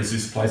whoever it is who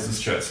supplies us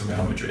shirts from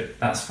Real Madrid.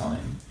 That's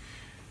fine.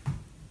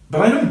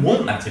 But I don't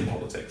want that in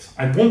politics.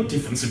 I want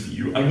difference of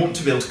view. I want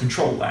to be able to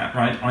control that,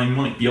 right? I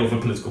might be of a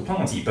political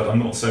party, but I'm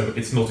not so.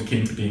 It's not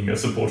akin to being a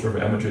supporter of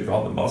Real Madrid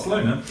rather than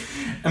Barcelona.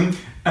 And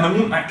I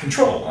want that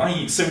control.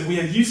 So we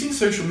are using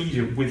social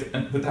media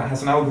that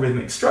has an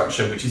algorithmic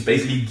structure, which is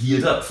basically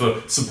geared up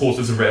for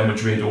supporters of Real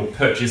Madrid or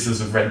purchasers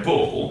of Red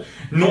Bull,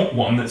 not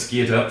one that's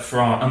geared up for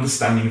our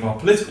understanding of our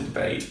political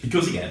debate.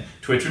 Because again,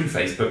 Twitter and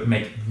Facebook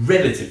make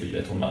relatively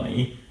little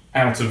money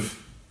out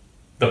of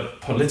the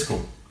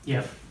political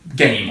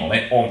game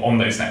on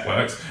those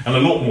networks, and a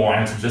lot more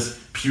out of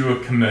just pure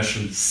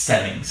commercially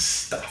selling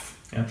stuff.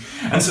 Yeah?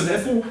 And so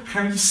therefore,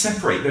 how you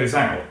separate those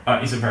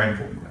out is a very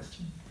important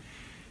question.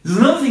 There's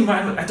another thing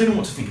about, I don't know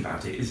what to think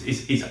about it,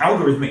 is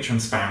algorithmic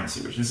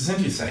transparency, which is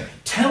essentially to say,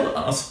 tell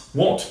us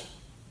what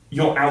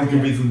your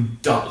algorithm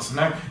does.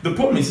 Now, the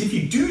problem is if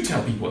you do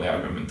tell people what the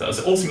algorithm does,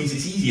 it also means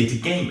it's easier to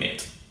game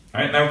it.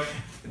 Right? Now,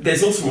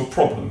 there's also a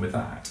problem with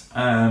that.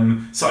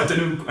 So I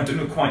don't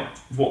know quite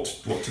what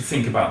to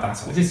think about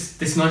that. Well,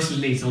 this nicely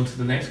leads on to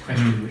the next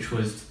question, which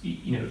was,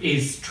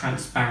 is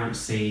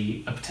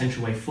transparency a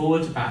potential way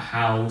forward about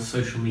how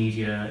social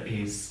media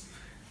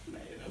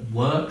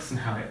works and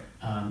how it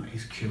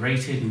is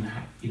curated and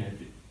how,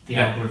 the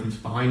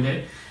algorithms behind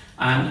it,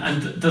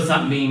 and does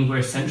that mean we're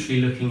essentially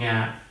looking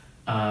at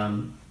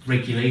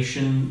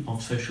regulation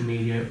of social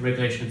media,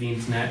 regulation of the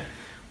internet?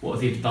 What are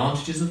the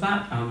advantages of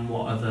that, and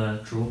what are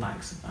the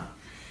drawbacks of that?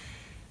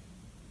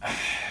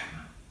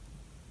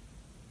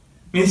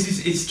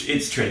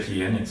 It's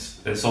tricky, and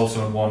it's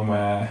also one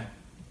where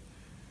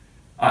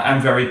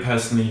I'm very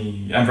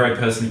personally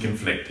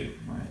conflicted,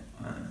 right?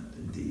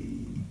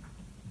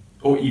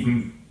 Or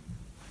even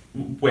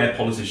where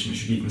politicians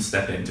should even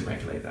step in to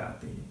regulate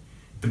that.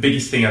 The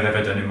biggest thing I've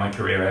ever done in my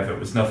career ever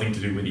was nothing to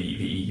do with the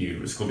EU.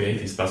 It was called the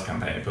Atheist Bus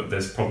Campaign, but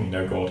there's probably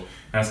no God.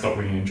 Now stop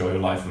really enjoy your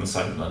life on the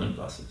side of London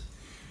buses.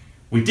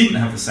 We didn't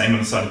have the same on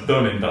the side of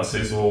Berlin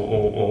buses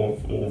or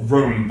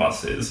Rome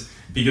buses,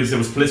 because there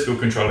was political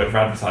control over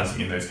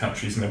advertising in those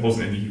countries, and there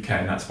wasn't in the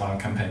UK, and that's why our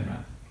campaign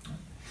ran.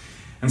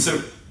 And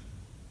so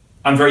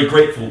I'm very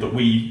grateful that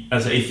we,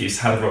 as atheists,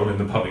 had a role in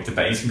the public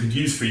debate and could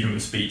use freedom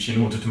of speech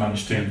in order to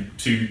manage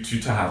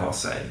to have our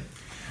say.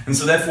 And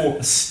so therefore,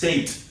 a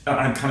state,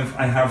 I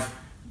have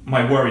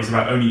my worries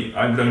about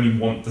I would only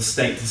want the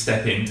state to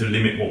step in to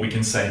limit what we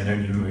can say in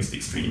only the most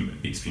extreme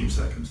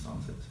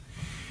circumstances.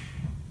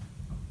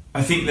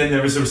 I think then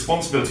there is a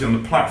responsibility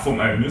on the platform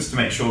owners to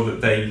make sure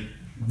that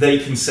they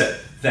can set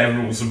their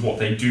rules of what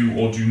they do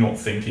or do not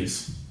think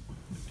is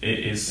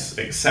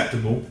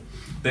acceptable.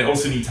 They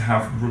also need to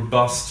have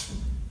robust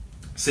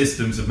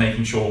systems of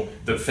making sure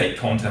that fake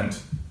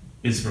content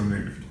is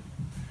removed.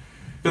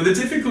 But the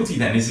difficulty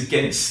then is,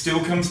 again, it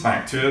still comes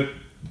back to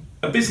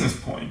a business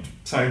point.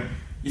 So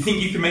you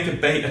think you can make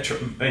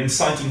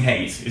inciting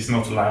hate is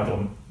not allowed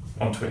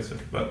on Twitter,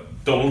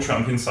 but Donald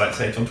Trump incites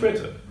hate on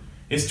Twitter.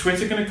 Is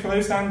Twitter going to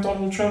close down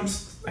Donald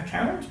Trump's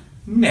account?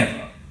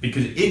 Never.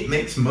 because it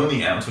makes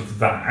money out of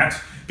that,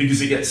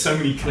 because it gets so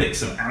many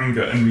clicks and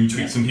anger and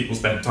retweets, and people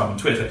spend time on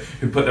Twitter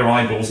who put their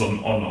eyeballs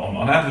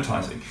on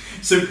advertising.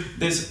 So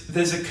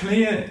there's a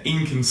clear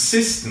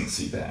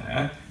inconsistency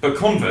there, but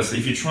conversely,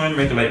 if you try and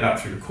regulate that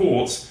through the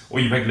courts, or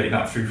you regulate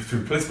that through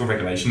political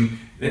regulation,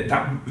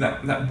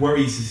 that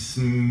worries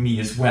me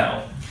as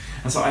well.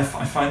 And so I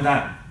find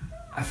that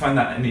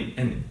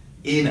an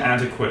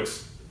inadequate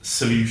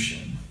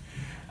solution.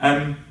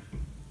 I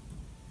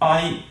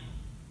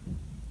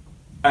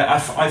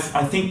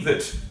think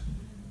that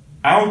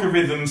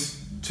algorithms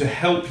to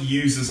help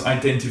users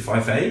identify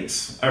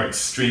fakes are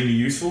extremely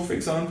useful, for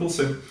example.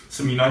 So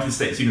some United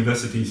States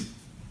universities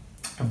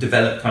have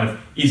developed kind of,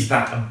 is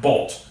that a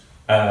bot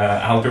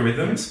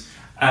algorithms?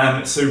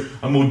 So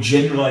a more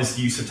generalized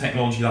use of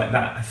technology like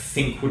that, I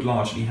think, would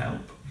largely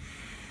help.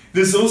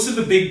 There's also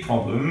the big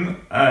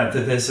problem that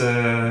there's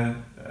a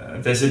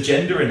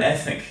gender and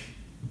ethnic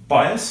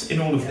bias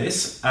in all of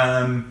this,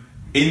 in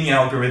the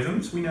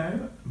algorithms, we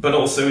know, but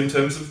also in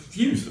terms of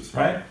users,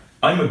 right?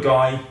 I'm a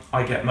guy,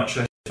 I get much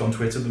less on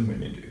Twitter than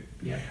women do.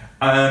 Yeah.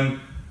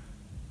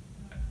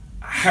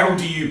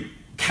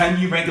 Can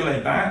you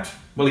regulate that?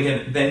 Well,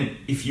 again, then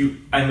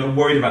I'm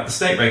worried about the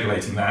state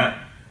regulating that,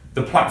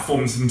 the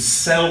platforms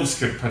themselves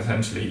could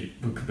potentially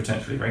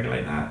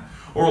regulate that.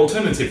 Or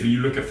alternatively, you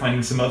look at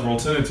finding some other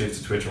alternative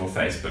to Twitter or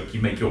Facebook.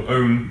 You make your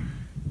own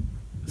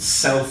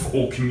self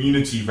or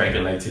community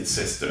regulated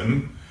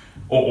system,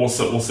 or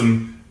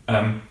some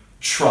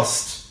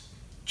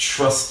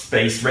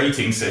trust-based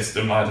rating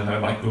system. I don't know,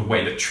 like the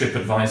way that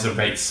TripAdvisor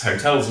rates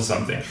hotels or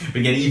something. But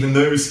again, even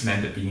those can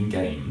end up being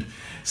gamed.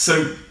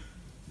 So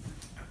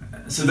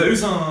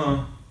those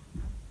are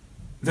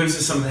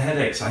some of the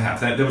headaches I have.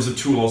 There was a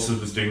tool also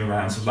that was doing the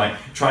rounds of like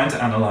trying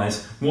to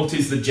analyze what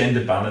is the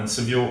gender balance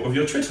of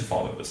your Twitter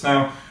followers.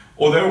 Now,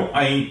 although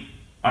I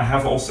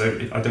have also,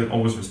 I don't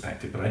always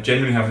respect it, but I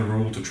generally have a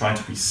rule to try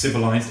to be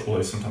civilized,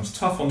 although sometimes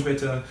tough on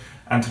Twitter,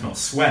 and to not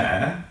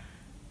swear,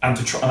 and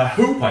I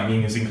hope I'm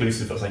being as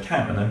inclusive as I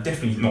can, and I'm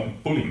definitely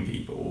not bullying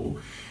people.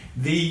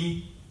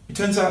 It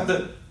turns out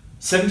that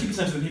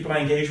 70% of the people I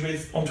engage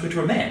with on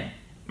Twitter are men,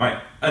 right?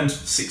 And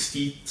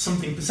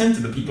 60-something%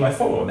 of the people I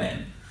follow are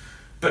men.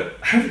 But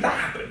how did that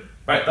happen,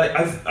 right? Like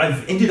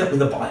I've ended up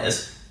with a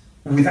bias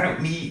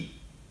without me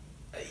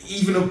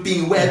even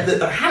being aware that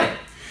I had it.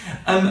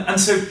 And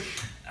so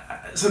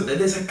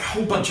there's a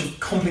whole bunch of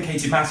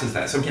complicated matters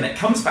there. So again, it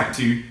comes back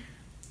to,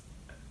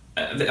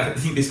 I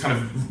think this kind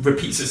of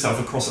repeats itself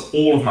across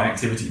all of my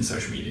activity in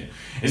social media,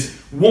 is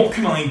what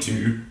can I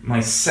do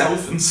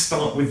myself and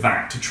start with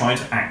that to try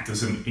to act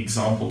as an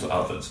example to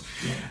others,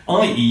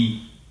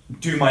 i.e.,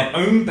 do my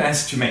own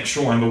best to make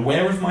sure I'm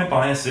aware of my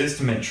biases,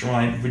 to make sure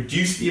I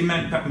reduce the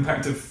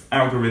impact of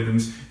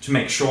algorithms, to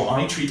make sure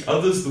I treat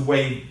others the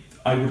way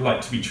I would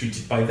like to be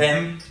treated by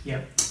them,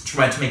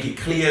 try to make it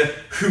clear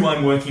who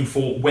I'm working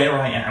for, where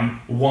I am,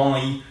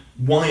 why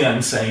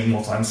I'm saying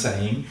what I'm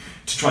saying,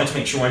 to try to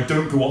make sure I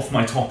don't go off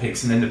my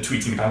topics and end up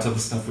tweeting about other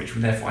stuff which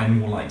would therefore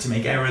I'm more likely to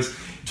make errors,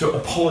 to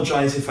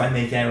apologise if I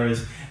make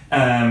errors,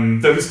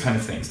 those kind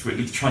of things, to at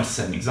least try to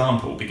set an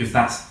example, because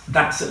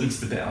that's at least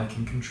the bit I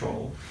can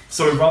control.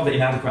 So a rather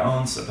inadequate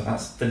answer, but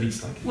that's the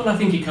least I can. Well, I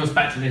think it comes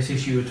back to this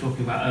issue we were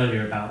talking about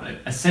earlier about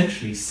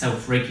essentially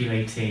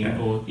self-regulating,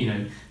 or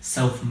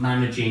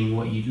self-managing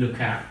what you look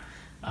at,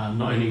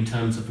 not only in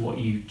terms of what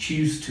you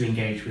choose to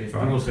engage with,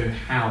 but also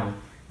how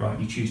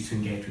you choose to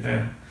engage with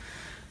them.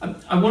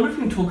 I wonder if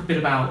we can talk a bit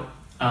about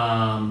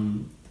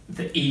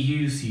the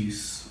EU's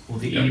use, or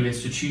the EU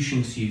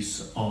institutions'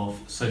 use of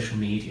social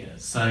media.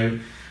 So,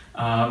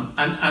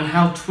 and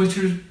how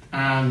Twitter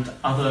and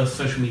other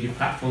social media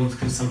platforms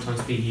can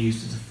sometimes be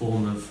used as a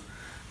form of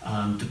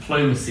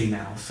diplomacy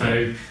now.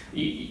 So,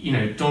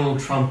 Donald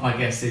Trump, I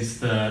guess, is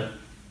the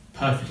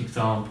perfect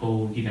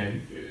example,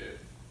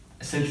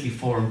 essentially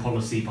foreign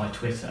policy by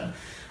Twitter.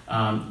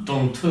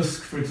 Donald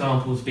Tusk, for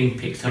example, is being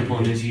picked up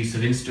on his use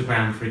of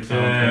Instagram, for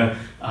example.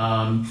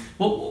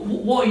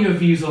 What are your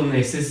views on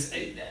this?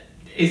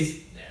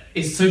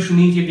 Is social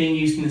media being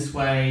used in this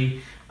way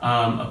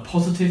a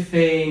positive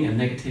thing, a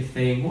negative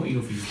thing? What are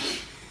your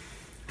views?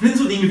 Depends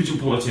on the individual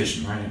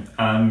politician, right?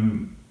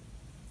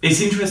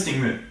 It's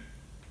interesting that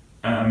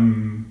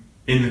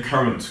in the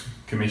current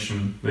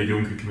commission, the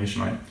Juncker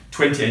Commission, right,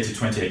 28 to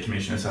 28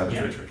 commissioners have a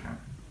Twitter account.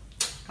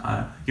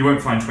 You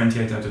won't find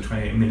 28 out of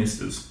 28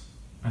 ministers,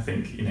 I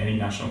think, in any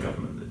national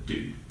government that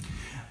do.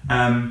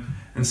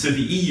 And so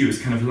the EU has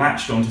kind of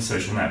latched onto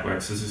social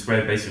networks as this way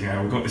of basically,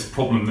 we've got this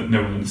problem that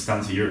no one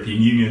understands the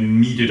European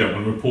Union, media don't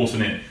want to report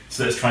on it,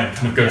 so let's try and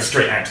kind of go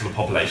straight out to the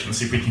population and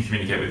see if we can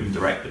communicate with them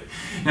directly.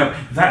 Now,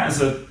 that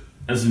as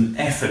an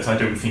effort, I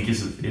don't think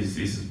is a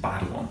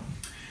bad one.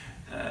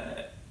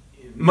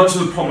 Much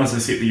of the problem, as I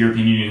see it, the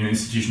European Union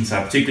institutions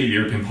have, particularly the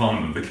European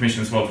Parliament, the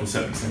Commission as well to a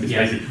certain extent, is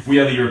basically, we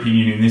are the European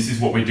Union, this is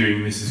what we're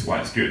doing, this is why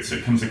it's good. So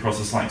it comes across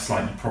as like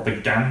slightly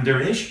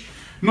propaganda-ish.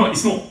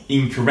 It's not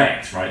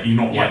incorrect, right?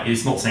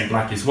 It's not saying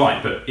black is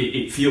white, but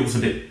it feels a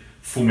bit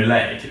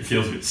formulaic, it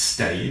feels a bit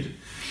staid.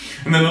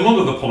 And then a lot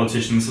of the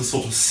politicians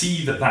sort of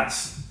see that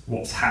that's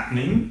what's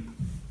happening,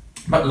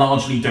 but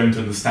largely don't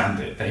understand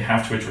it. They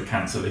have Twitter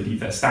accounts that they need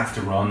their staff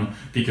to run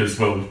because,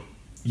 well,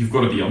 you've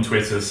got to be on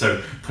Twitter,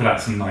 so put out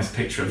some nice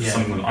picture of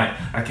someone.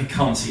 I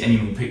can't see any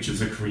more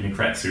pictures of Karina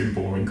Kretsu in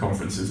boring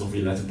conferences or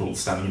Violetta Bulc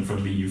standing in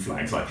front of EU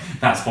flags. Like,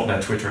 that's what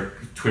their Twitter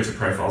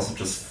profiles are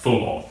just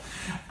full of.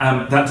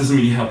 That doesn't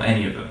really help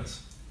any of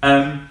us.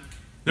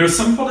 There are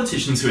some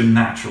politicians who are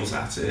naturals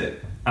at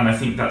it, and I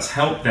think that's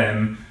helped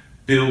them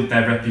build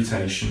their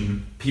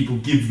reputation. People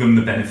give them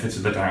the benefit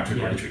of the doubt to a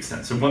greater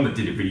extent. So one that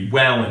did it really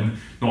well, and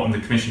not in the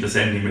commission just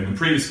ending with the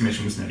previous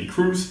commission, was Nelly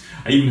Cruz.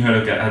 I even heard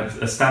her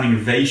get a standing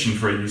ovation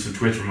for her use of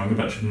Twitter among a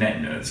bunch of net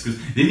nerds, because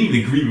they didn't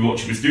even agree with what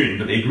she was doing,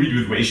 but they agreed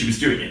with the way she was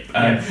doing it,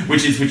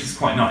 which is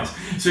quite nice.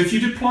 So if you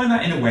deploy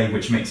that in a way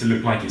which makes it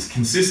look like it's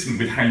consistent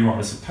with how you are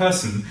as a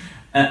person,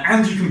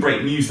 and you can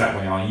break news that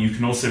way, you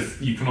can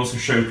also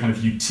show kind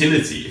of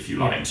utility, if you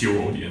like, to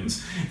your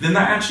audience, then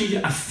that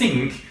actually, I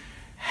think,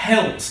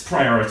 helps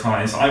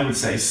prioritise, I would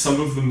say,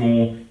 some of the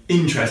more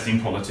interesting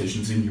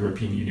politicians in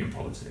European Union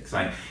politics.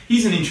 Like,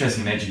 he's an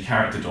interesting and edgy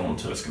character, Donald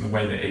Tusk, and the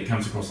way that it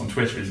comes across on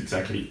Twitter is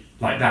exactly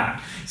like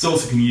that. He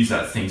also can use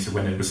that thing, so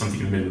when there was something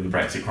in the middle of the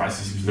Brexit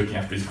crisis, he was looking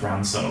after his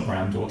grandson or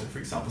granddaughter, for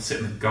example, sit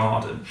in the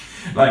garden.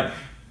 Like,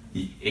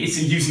 it's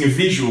using a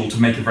visual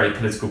to make a very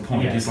political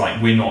point. It's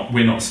like, we're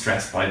not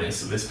stressed by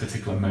this at this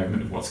particular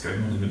moment of what's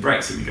going on in the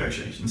Brexit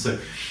negotiations. So,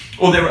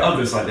 or there are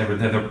others, like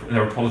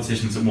there are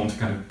politicians that want to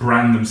kind of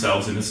brand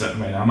themselves in a certain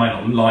way. Now, I might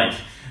not like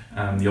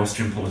the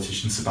Austrian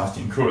politician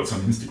Sebastian Kurz on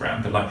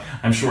Instagram, but like,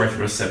 I'm sure if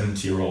you're a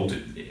 70-year-old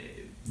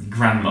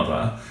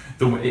grandmother,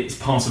 it's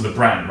part of the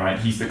brand, right?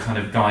 He's the kind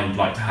of guy you'd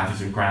like to have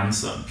as your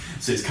grandson.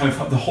 So it's kind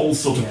of the whole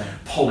sort of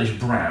polished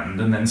brand,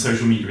 and then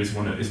social media is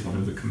one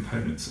of the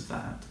components of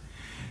that.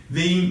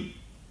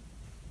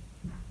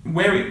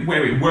 Where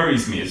it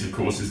worries me is, of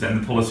course, is then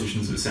the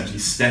politicians that essentially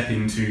step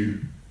into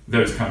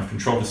those kind of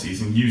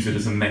controversies and use it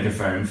as a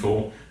megaphone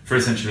for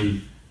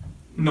essentially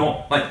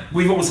not, like,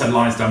 we've always had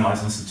lies, dumb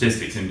lies and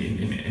statistics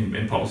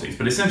in politics,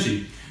 but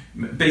essentially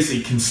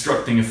basically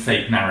constructing a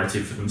fake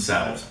narrative for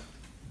themselves.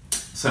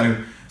 So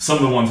some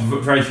of the ones,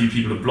 very few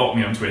people have blocked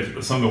me on Twitter,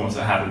 but some of the ones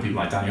that have are people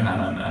like Daniel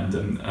Hannan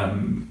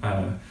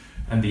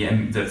and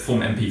the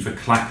former MP for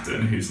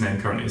Clacton, whose name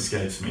currently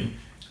escapes me.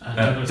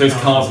 Those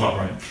Carswell,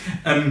 right?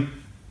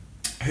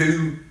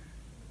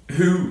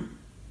 Who,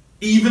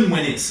 even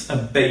when it's a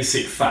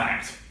basic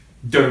fact,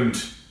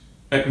 don't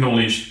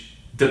acknowledge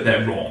that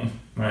they're wrong,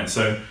 right?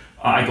 So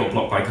I got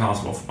blocked by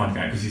Carswell for pointing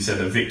out because he said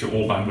that Viktor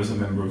Orban was a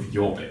member of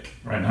Jobbik,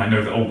 right? And I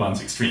know that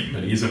Orban's extreme,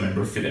 but he is a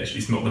member of Fidesz.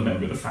 He's not the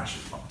member of the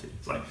fascist party.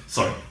 It's like,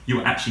 sorry,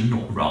 you're actually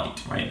not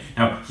right, right?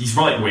 Now, he's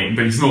right-wing,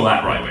 but he's not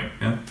that right-wing,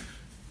 yeah?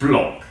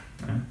 Block.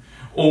 Right?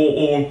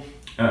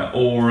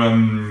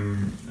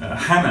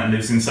 Hannan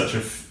lives in such a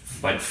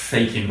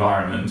fake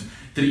environment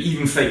that he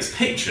even fakes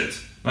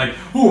pictures. Like,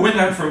 oh, I went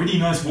out for a really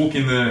nice walk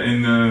in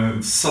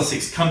the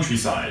Sussex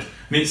countryside.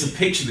 And it's a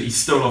picture that he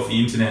stole off the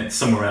internet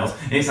somewhere else,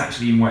 and it's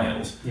actually in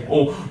Wales. Yeah.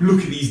 Or,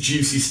 look at these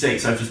juicy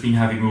steaks I've just been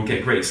having. We'll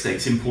get great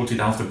steaks imported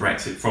after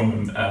Brexit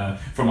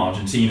from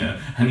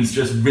Argentina. And he's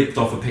just ripped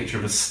off a picture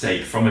of a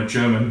steak from a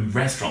German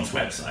restaurant's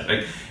website.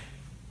 Like,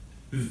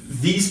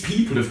 these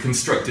people have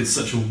constructed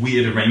such a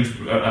weird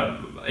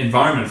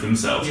environment for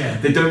themselves. Yeah.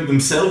 They don't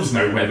themselves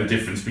know where the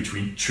difference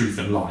between truth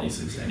and lies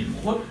is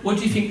anymore. What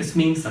do you think this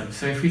means, though?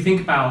 So if we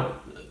think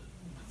about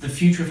the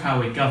future of how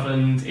we're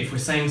governed, if we're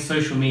saying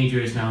social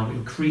media is now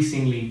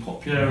increasingly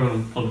popular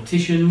on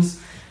politicians,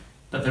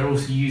 but they're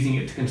also using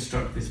it to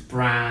construct this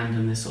brand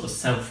and this sort of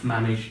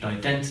self-managed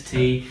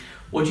identity,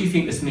 what do you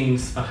think this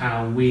means for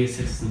how we as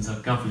citizens are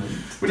governed?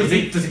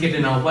 Does it get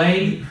in our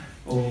way,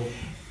 or...?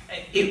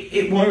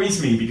 It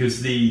worries me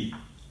because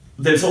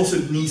there's also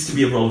needs to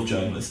be a role of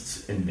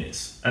journalists in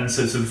this, and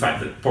so the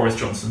fact that Boris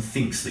Johnson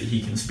thinks that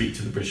he can speak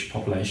to the British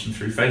population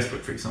through Facebook,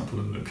 for example,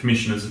 and the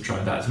commissioners have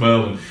tried that as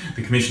well, and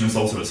the commissioners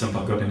also at some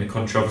point got in a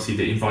controversy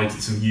that invited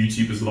some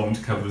YouTubers along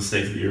to cover the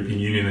State of the European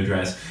Union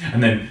address,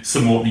 and then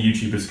some more of the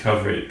YouTubers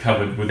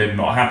covered were then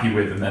not happy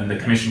with, and then the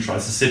commission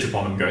tries to sit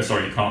upon them and go,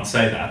 sorry, you can't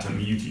say that, and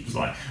the YouTuber's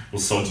like, well,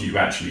 sod you,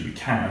 actually we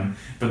can,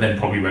 but then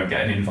probably won't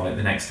get an invite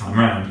the next time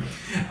round.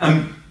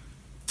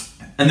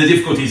 And the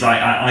difficulty is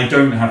I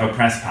don't have a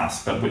press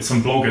pass, but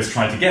some bloggers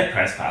tried to get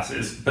press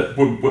passes, but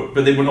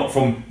they were not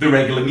from the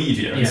regular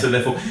media, and so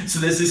therefore,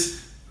 there's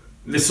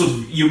this sort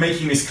of, you're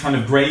making this kind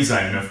of grey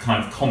zone of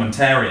kind of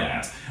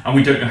commentariat, and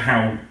we don't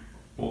know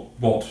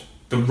what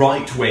the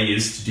right way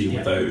is to deal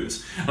with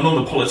those. And on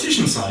the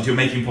politician side, you're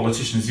making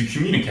politicians who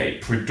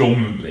communicate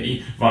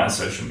predominantly via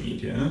social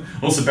media.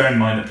 Also bear in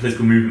mind that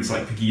political movements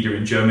like Pegida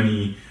in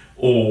Germany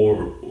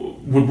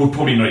would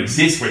probably not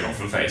exist were it not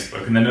for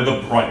Facebook, and then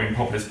other right-wing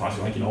populist parties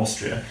like in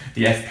Austria,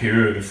 the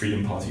FPÖ, the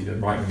Freedom Party, the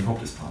right-wing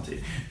populist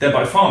party, they're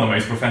by far the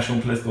most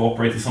professional political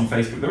operators on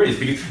Facebook there is,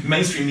 because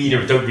mainstream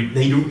media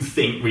don't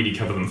think really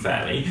cover them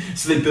fairly,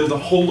 so they build a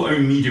whole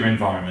own media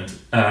environment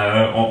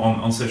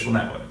on social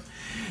networks.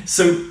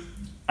 So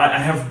I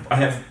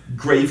have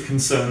grave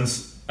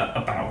concerns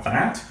about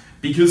that,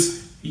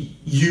 because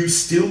you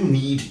still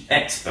need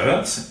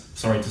experts,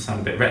 sorry to sound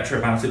a bit retro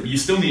about it, but you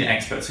still need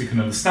experts who can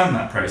understand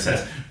that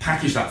process,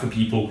 package that for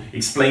people,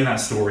 explain that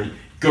story,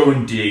 go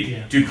and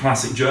dig, do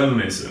classic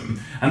journalism.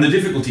 And the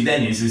difficulty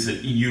then is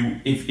that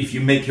if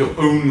you make your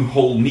own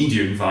whole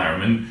media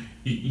environment,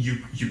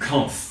 you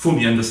can't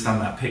fully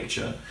understand that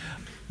picture.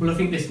 Well, I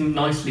think this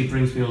nicely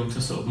brings me on to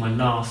sort of my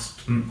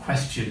last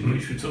question,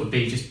 which would sort of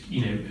be just,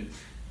 you know,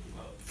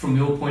 from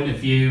your point of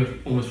view,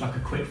 almost like a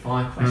quick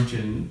fire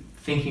question,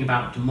 thinking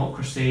about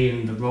democracy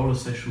and the role of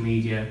social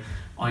media,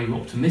 are you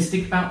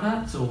optimistic about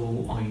that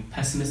or are you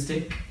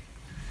pessimistic?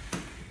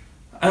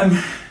 I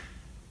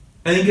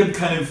think I'm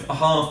kind of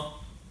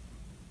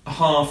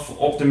half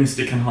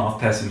optimistic and half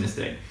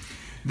pessimistic.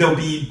 There'll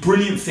be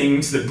brilliant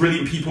things that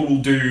brilliant people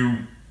will do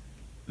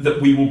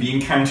that we will be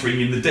encountering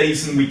in the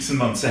days and weeks and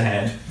months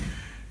ahead.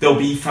 There'll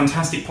be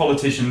fantastic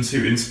politicians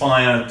who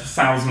inspire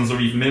thousands or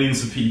even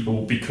millions of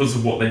people because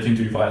of what they can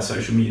do via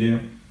social media.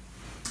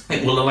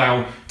 It will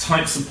allow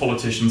types of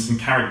politicians and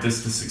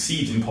characters to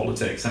succeed in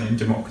politics and in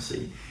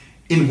democracy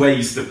in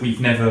ways that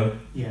we've never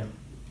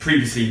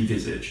previously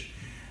envisaged.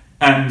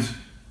 And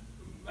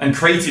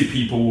creative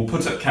people will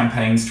put up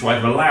campaigns to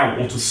either allow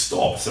or to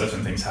stop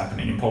certain things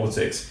happening in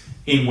politics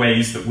in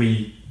ways that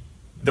we've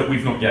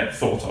not yet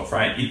thought of,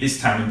 right?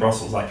 This town in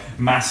Brussels, like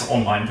mass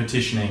online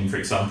petitioning, for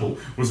example,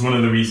 was one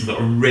of the reasons that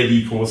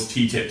already caused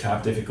TTIP to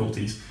have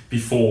difficulties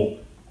before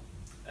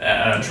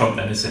Trump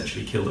then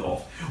essentially killed it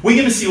off. We're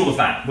going to see all of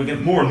that. We're going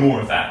to more and more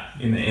of that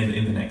in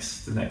the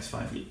next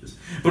 5 years.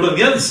 But on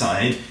the other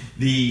side,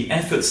 the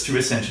efforts to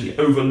essentially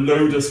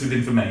overload us with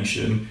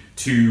information,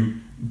 to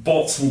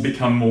bots will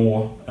become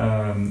more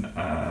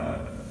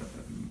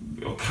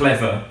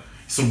clever.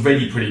 It's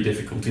already pretty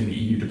difficult in the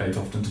EU debate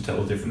often to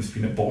tell the difference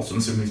between a bot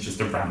and someone who's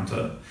just a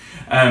ranter.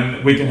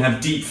 We're going to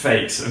have deep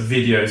fakes of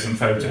videos and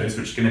photos,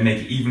 which are going to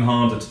make it even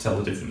harder to tell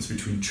the difference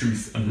between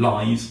truth and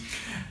lies.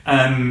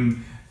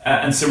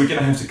 And so we're going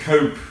to have to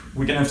cope.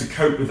 We're going to have to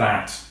cope with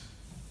that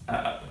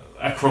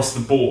across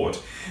the board.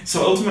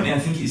 So ultimately, I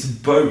think it's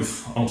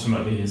both.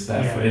 Ultimately, is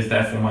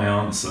therefore my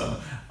answer.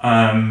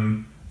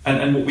 And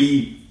what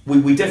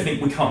we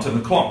definitely can't turn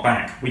the clock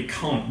back. We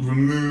can't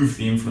remove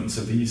the influence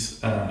of these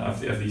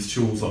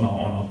tools on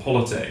our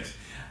politics.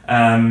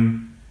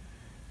 And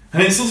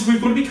it's also,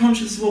 we've got to be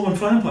conscious of one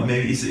final point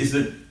maybe is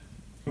that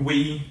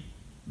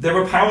there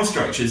are power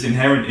structures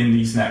inherent in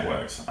these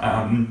networks.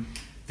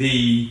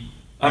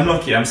 I'm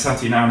lucky, I'm sat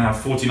here now and have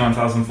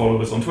 49,000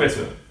 followers on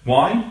Twitter.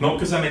 Why? Not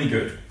because I'm any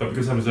good, but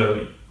because I was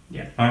early.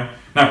 Right?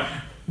 Now,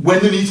 when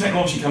the new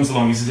technology comes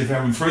along, it's as if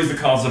everyone throws the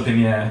cards up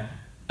in the air,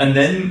 and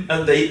then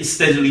they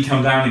steadily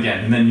come down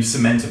again, and then you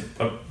cement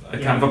a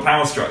kind of a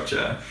power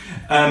structure.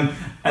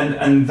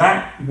 And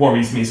that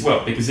worries me as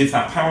well, because if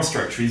that power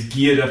structure is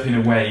geared up in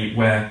a way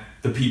where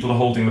the people are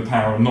holding the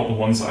power are not the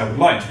ones that I would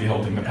like to be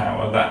holding the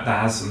power, that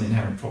has some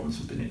inherent problems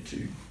within it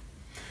too.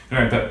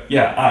 Anyway, but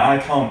yeah, I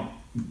can't.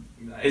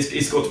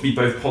 It's got to be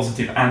both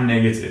positive and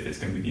negative. It's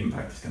going to be the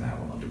impact it's going to have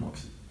on our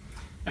democracy.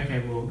 Okay,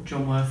 well,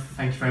 John Worth,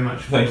 thank you very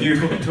much for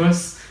talking to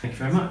us. Thank you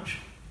very much.